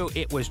 You knew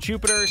it was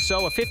Jupiter,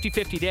 so a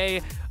 50-50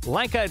 day.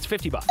 Lanka, it's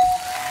 $50.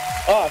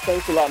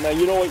 Thanks a lot, man.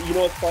 You know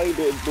what's funny?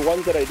 The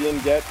ones that I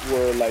didn't get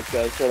were like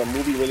sort of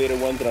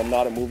movie-related ones, and I'm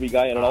not a movie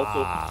guy, and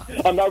also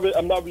I'm not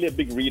really a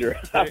big reader.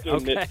 I have to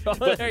admit.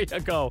 Well, there you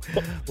go.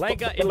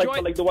 Lanka,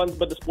 enjoy. Like the ones,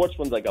 but the sports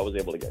ones, like I was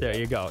able to get. There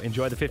you go.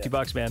 Enjoy the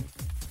 $50, man.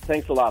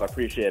 Thanks a lot. I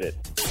appreciate it.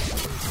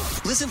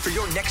 Listen for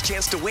your next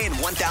chance to win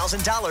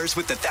 $1,000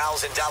 with the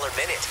 $1,000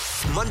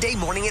 Minute. Monday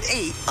morning at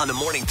 8 on the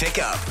Morning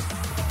Pickup.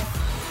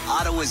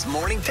 Ottawa's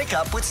Morning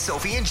Pickup with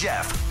Sophie and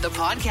Jeff. The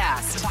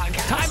podcast.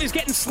 Time is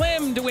getting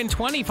slim to win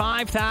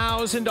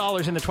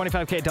 $25,000 in the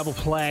 25K double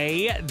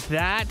play.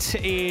 That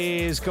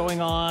is going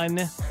on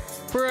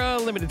for a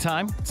limited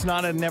time. It's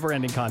not a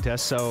never-ending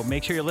contest, so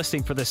make sure you're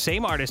listening for the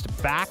same artist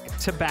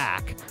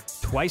back-to-back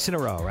twice in a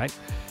row, right?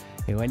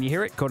 And when you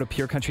hear it, go to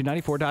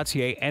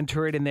purecountry94.ca,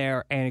 enter it in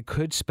there, and it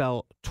could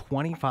spell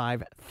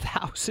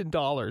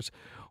 $25,000,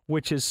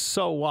 which is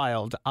so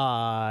wild.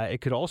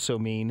 It could also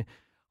mean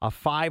a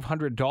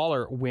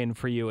 $500 win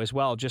for you as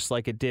well, just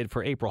like it did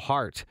for April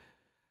Hart.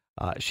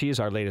 She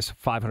is our latest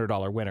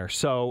 $500 winner.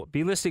 So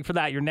be listening for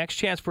that. Your next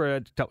chance for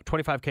a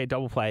 25K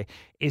double play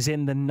is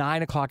in the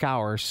 9 o'clock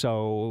hour.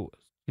 So,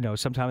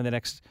 sometime in the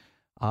next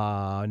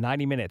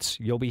 90 minutes,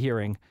 you'll be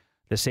hearing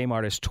the same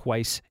artist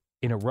twice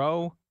in a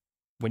row.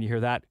 When you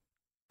hear that,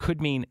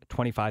 could mean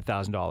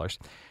 $25,000.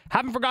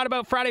 Haven't forgot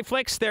about Friday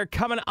Flicks. They're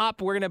coming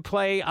up. We're going to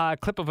play a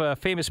clip of a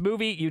famous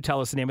movie. You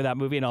tell us the name of that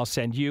movie, and I'll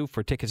send you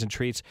for tickets and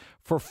treats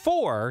for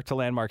 4 to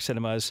Landmark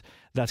Cinemas.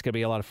 That's going to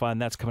be a lot of fun.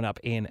 That's coming up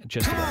in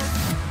just a bit.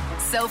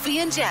 Sophie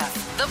and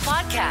Jeff, the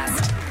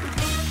podcast.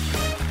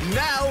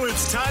 Now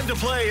it's time to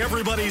play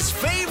everybody's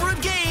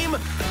favorite game,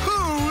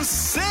 Who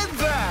Said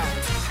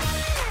That?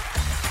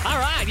 All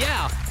right,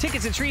 yeah.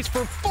 Tickets and treats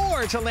for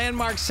 4 to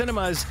Landmark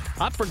Cinemas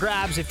up for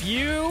grabs. If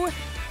you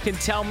can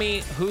tell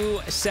me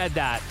who said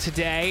that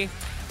today,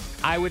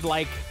 I would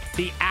like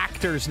the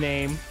actor's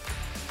name,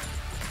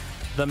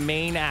 the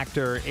main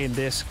actor in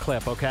this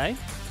clip, okay?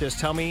 Just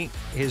tell me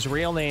his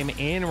real name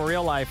in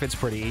real life. It's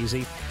pretty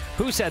easy.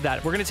 Who said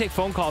that? We're going to take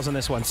phone calls on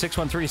this one.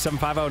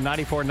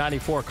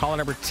 613-750-9494. Caller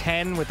number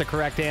 10 with the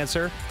correct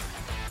answer.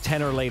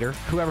 10 or later.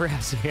 Whoever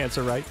has the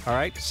answer right. All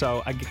right,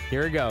 so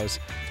here it goes.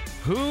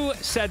 Who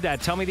said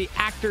that? Tell me the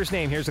actor's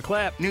name. Here's the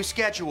clip. New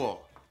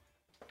schedule.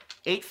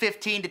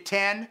 8:15 to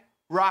 10,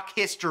 rock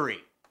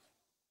history.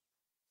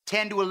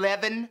 10 to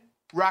 11,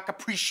 rock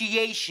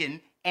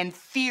appreciation and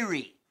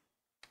theory.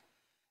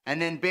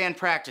 And then band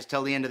practice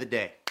till the end of the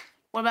day.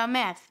 What about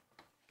math?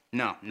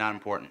 No, not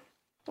important.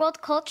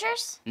 World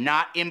cultures?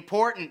 Not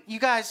important. You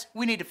guys,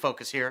 we need to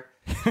focus here.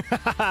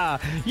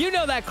 You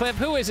know that clip.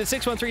 Who is it?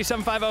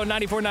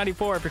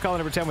 613-750-9494. If you're calling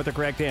number 10 with the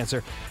correct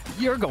answer,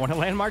 you're going to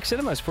Landmark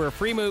Cinemas for a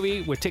free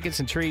movie with tickets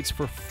and treats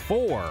for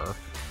 4.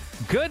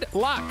 Good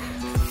luck.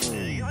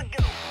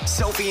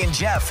 Sophie and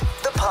Jeff,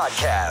 the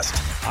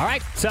podcast. All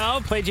right,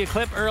 so played you a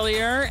clip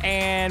earlier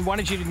and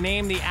wanted you to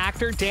name the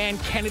actor. Dan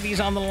Kennedy's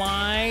on the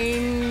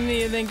line.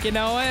 You think you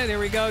know it? Here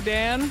we go,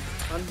 Dan.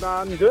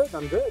 I'm good.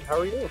 How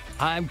are you?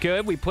 I'm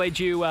good. We played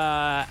you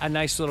a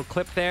nice little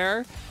clip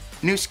there.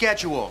 New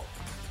schedule.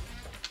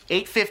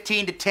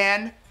 8:15 to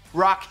 10,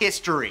 rock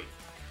history.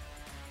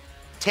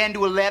 10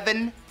 to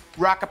 11,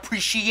 rock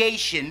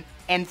appreciation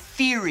and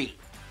theory.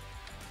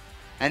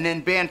 And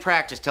then band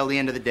practice till the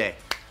end of the day.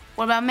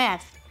 What about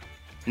math?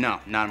 No,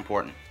 not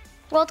important.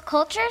 World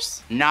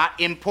cultures? Not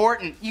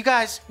important. You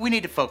guys, we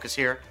need to focus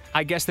here.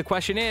 I guess the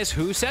question is,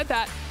 who said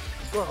that?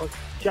 Well,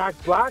 Jack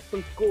Black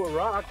from School of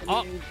Rock.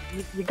 I mean,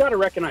 you got to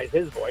recognize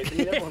his voice. I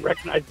mean, everyone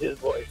recognizes his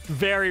voice.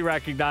 Very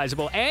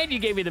recognizable. And you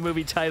gave me the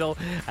movie title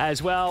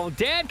as well.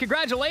 Dan,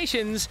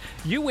 congratulations.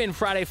 You win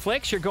Friday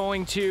Flicks. You're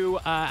going to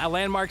a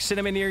landmark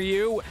cinema near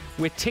you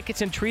with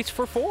tickets and treats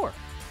for 4.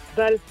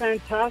 That is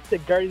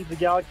fantastic. Guardians of the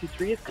Galaxy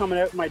 3 is coming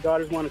out, and my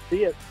daughters want to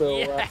see it. So,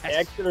 Yes.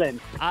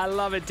 Excellent. I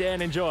love it,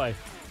 Dan. Enjoy.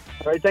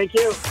 All right, thank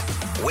you.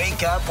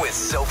 Wake up with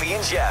Sophie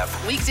and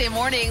Jeff. Weekday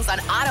mornings on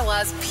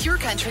Ottawa's Pure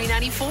Country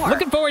 94.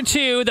 Looking forward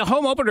to the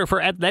home opener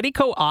for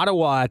Atletico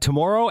Ottawa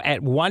tomorrow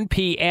at 1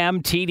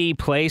 p.m. TD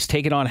Place,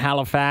 taking on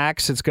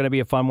Halifax. It's going to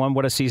be a fun one.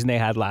 What a season they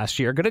had last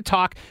year. Going to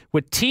talk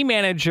with team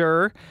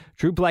manager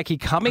Drew Blecky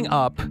coming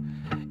up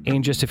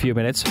in just a few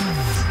minutes.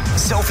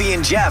 Sophie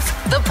and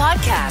Jeff. The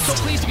podcast. So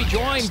pleased to be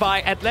joined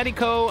by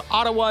Atletico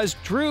Ottawa's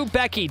Drew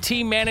Blecky,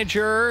 team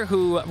manager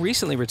who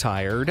recently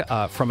retired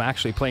from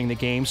actually playing the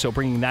game, so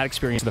bringing that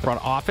experience to the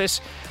front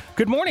office.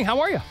 Good morning. How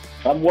are you?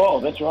 I'm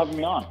well. Thanks for having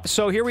me on.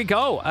 So here we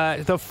go.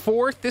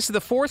 This is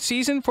the 4th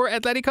season for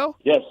Atletico?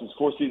 Yes, it's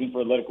 4th season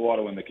for Atletico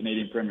Ottawa in the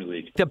Canadian Premier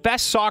League. The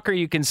best soccer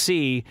you can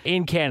see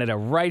in Canada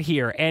right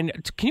here. And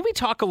can we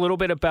talk a little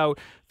bit about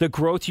the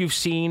growth you've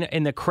seen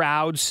in the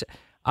crowds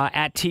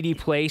at TD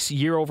Place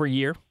year over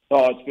year?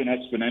 Oh, it's been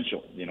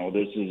exponential. You know,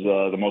 this is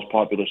the most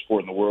popular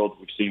sport in the world.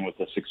 We've seen with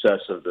the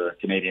success of the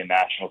Canadian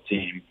national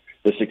team,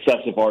 the success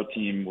of our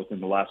team within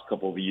the last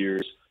couple of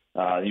years.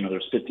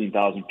 There's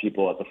 15,000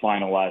 people at the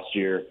final last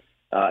year.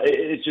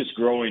 It's just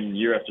growing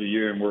year after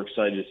year, and we're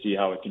excited to see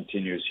how it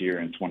continues here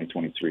in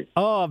 2023.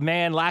 Oh,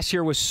 man, last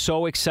year was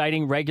so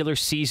exciting. Regular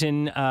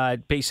season,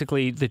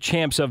 basically the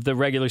champs of the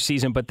regular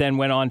season, but then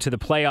went on to the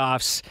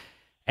playoffs,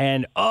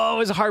 and it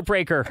was a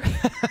heartbreaker.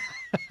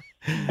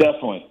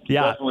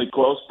 Definitely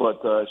close, but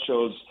it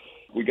shows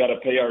we got to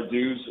pay our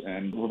dues,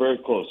 and we're very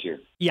close here.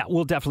 Yeah,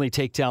 we'll definitely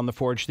take down the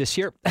Forge this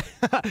year.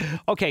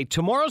 Okay,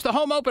 tomorrow's the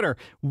home opener,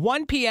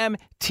 1 p.m.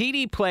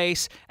 TD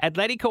Place,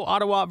 Atletico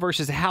Ottawa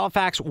versus the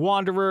Halifax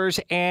Wanderers,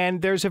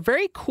 and there's a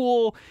very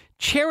cool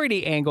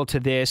charity angle to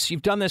this.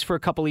 You've done this for a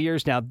couple of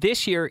years now.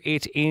 This year,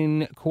 it's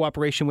in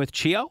cooperation with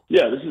CHIO?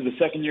 Yeah, this is the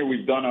second year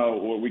we've done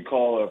what we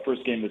call a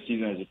first game of the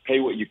season as a Pay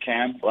What You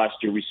Can. Last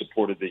year, we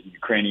supported the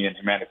Ukrainian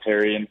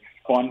Humanitarian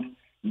Fund.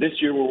 This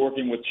year, we're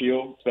working with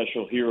CHIO,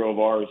 special hero of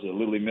ours,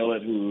 Lily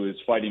Millett, who is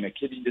fighting a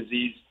kidney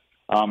disease.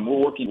 We're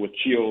working with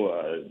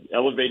CHIO,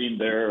 elevating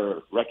their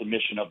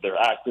recognition of their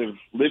active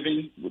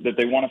living that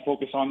they want to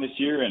focus on this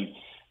year. And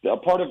a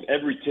part of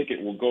every ticket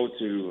will go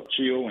to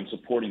CHIO and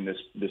supporting this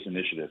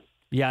initiative.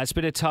 Yeah, it's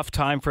been a tough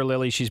time for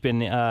Lily. She's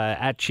been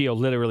at CHIO,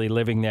 literally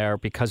living there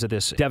because of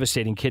this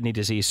devastating kidney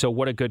disease. So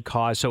what a good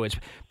cause. So it's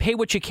Pay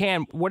What You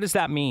Can. What does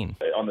that mean?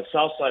 On the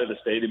south side of the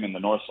stadium and the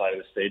north side of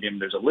the stadium,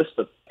 there's a list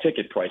of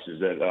ticket prices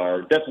that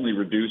are definitely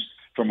reduced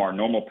from our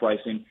normal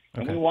pricing.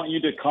 And we want you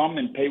to come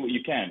and pay what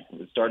you can,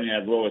 starting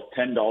as low as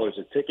 $10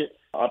 a ticket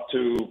up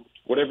to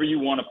whatever you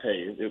want to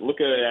pay.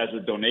 Look at it as a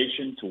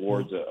donation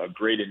towards a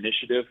great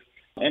initiative.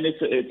 And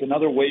it's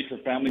another way for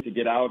families to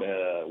get out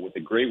with the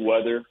great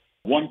weather.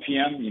 1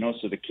 p.m.,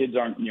 so the kids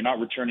you're not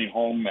returning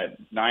home at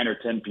 9 or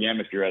 10 p.m.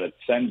 if you're at a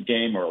Sens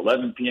game, or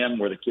 11 p.m.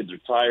 where the kids are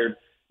tired,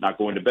 not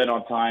going to bed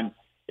on time.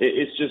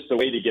 It's just a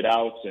way to get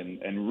out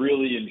and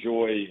really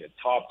enjoy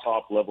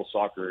top level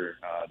soccer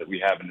that we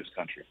have in this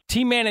country.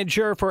 Team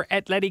manager for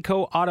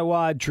Atletico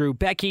Ottawa, Drew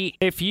Blecky.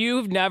 If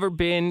you've never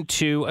been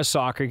to a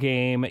soccer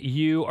game,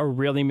 you are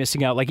really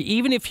missing out. Like,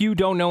 even if you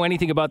don't know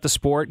anything about the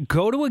sport,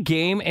 go to a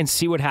game and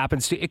see what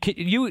happens.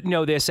 You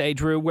know this,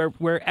 Drew,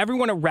 where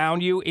everyone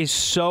around you is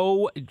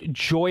so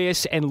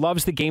joyous and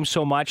loves the game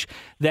so much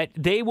that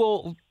they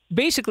will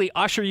basically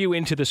usher you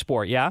into the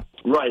sport, yeah?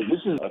 Right.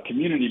 This is a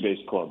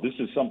community-based club. This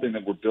is something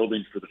that we're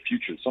building for the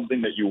future, something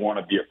that you want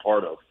to be a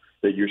part of,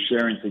 that you're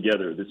sharing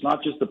together. It's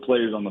not just the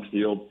players on the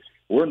field.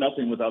 We're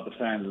nothing without the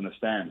fans in the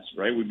stands,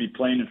 right? We'd be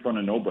playing in front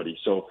of nobody.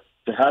 So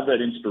to have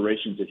that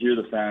inspiration, to hear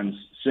the fans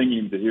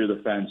singing, to hear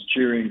the fans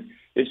cheering,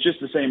 it's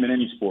just the same in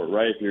any sport,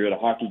 right? If you're at a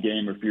hockey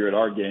game or if you're at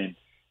our game,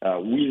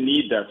 we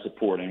need that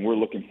support, and we're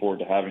looking forward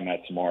to having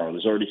that tomorrow.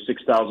 There's already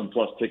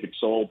 6,000-plus tickets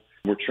sold.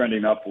 We're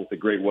trending up with the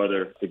great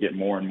weather to get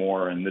more and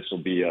more, and this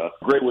will be a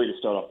great way to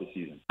start off the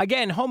season.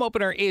 Again, home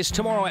opener is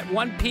tomorrow at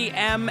 1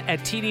 p.m.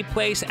 at TD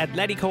Place.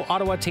 Atletico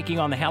Ottawa taking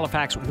on the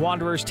Halifax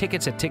Wanderers.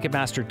 Tickets at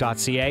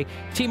Ticketmaster.ca.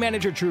 Team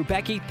manager Drew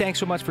Blecky, thanks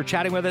so much for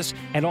chatting with us,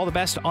 and all the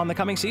best on the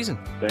coming season.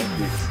 Thank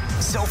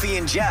you. Sophie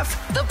and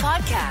Jeff. The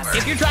podcast.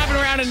 If you're driving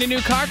around in a new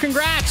car,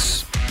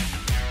 congrats.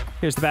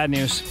 Here's the bad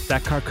news.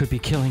 That car could be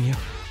killing you.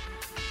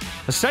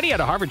 A study out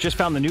of Harvard just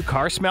found the new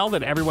car smell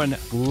that everyone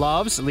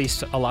loves, at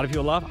least a lot of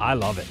people love. I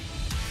love it.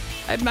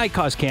 It might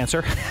cause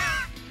cancer.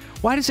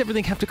 Why does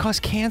everything have to cause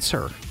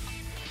cancer?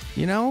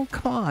 Come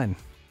on.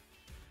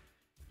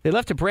 They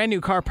left a brand new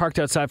car parked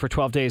outside for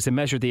 12 days and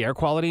measured the air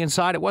quality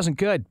inside. It wasn't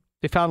good.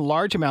 They found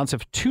large amounts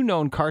of 2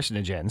 known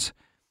carcinogens.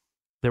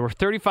 There were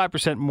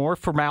 35% more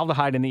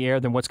formaldehyde in the air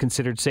than what's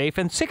considered safe,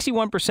 and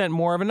 61%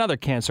 more of another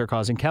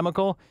cancer-causing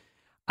chemical,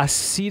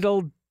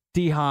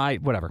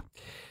 acetaldehyde, whatever.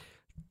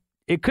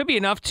 It could be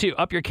enough to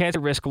up your cancer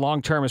risk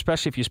long term,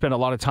 especially if you spend a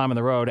lot of time on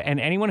the road. And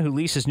anyone who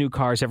leases new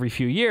cars every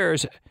few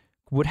years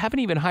would have an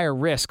even higher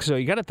risk. So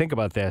you got to think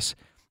about this.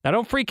 Now,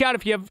 don't freak out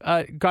if you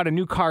have got a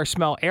new car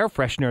smell air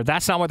freshener.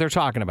 That's not what they're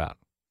talking about.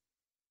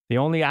 They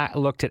only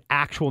looked at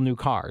actual new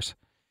cars.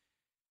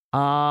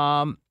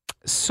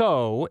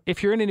 So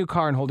if you're in a new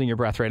car and holding your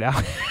breath right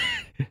now,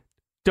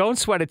 don't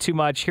sweat it too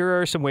much. Here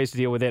are some ways to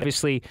deal with it.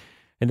 Obviously,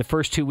 in the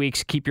first 2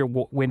 weeks, keep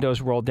your windows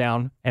rolled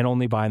down and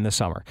only buy in the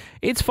summer.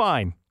 It's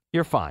fine.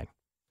 You're fine.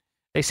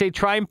 They say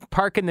try and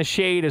park in the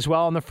shade as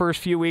well in the first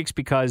few weeks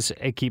because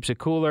it keeps it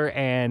cooler,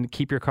 and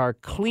keep your car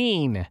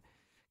clean.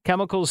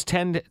 Chemicals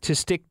tend to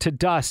stick to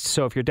dust,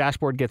 so if your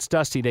dashboard gets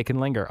dusty, they can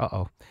linger.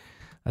 Uh-oh.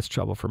 That's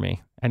trouble for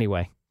me.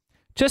 Anyway,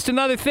 just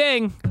another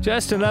thing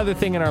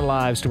in our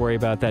lives to worry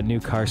about, that new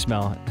car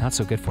smell. Not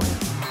so good for you.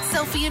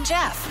 Sophie and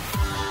Jeff,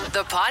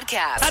 the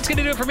podcast. That's going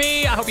to do it for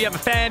me. I hope you have a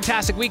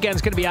fantastic weekend.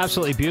 It's going to be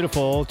absolutely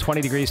beautiful. 20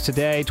 degrees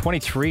today,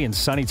 23 and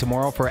sunny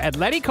tomorrow for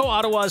Atletico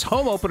Ottawa's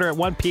home opener at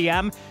 1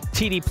 p.m.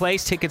 TD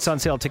Place. Tickets on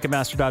sale,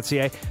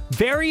 Ticketmaster.ca.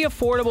 Very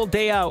affordable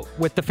day out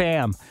with the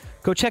fam.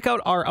 Go check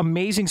out our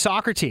amazing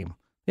soccer team.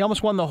 They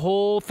almost won the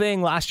whole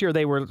thing last year.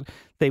 They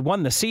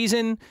won the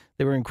season.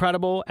 They were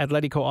incredible.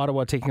 Atletico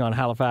Ottawa taking on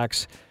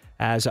Halifax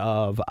as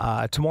of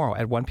tomorrow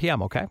at 1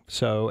 p.m., okay?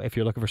 So if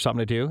you're looking for something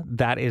to do,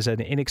 that is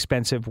an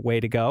inexpensive way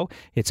to go.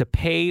 It's a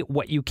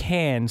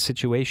pay-what-you-can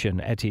situation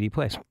at TD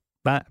Place.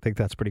 I think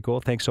that's pretty cool.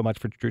 Thanks so much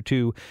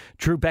to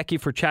Drew Becky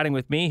for chatting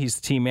with me. He's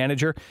the team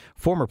manager,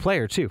 former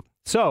player too.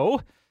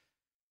 So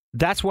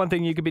that's one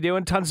thing you could be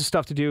doing. Tons of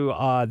stuff to do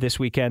this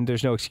weekend.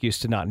 There's no excuse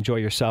to not enjoy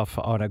yourself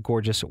on a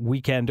gorgeous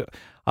weekend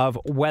of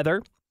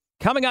weather.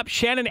 Coming up,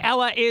 Shannon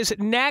Ella is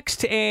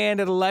next, and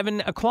at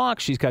 11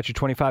 o'clock, she's got your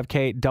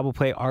 25K double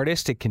play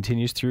artist. It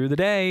continues through the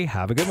day.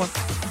 Have a good one.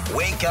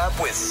 Wake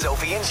up with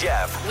Sophie and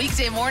Jeff.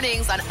 Weekday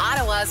mornings on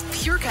Ottawa's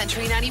Pure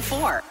Country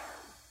 94.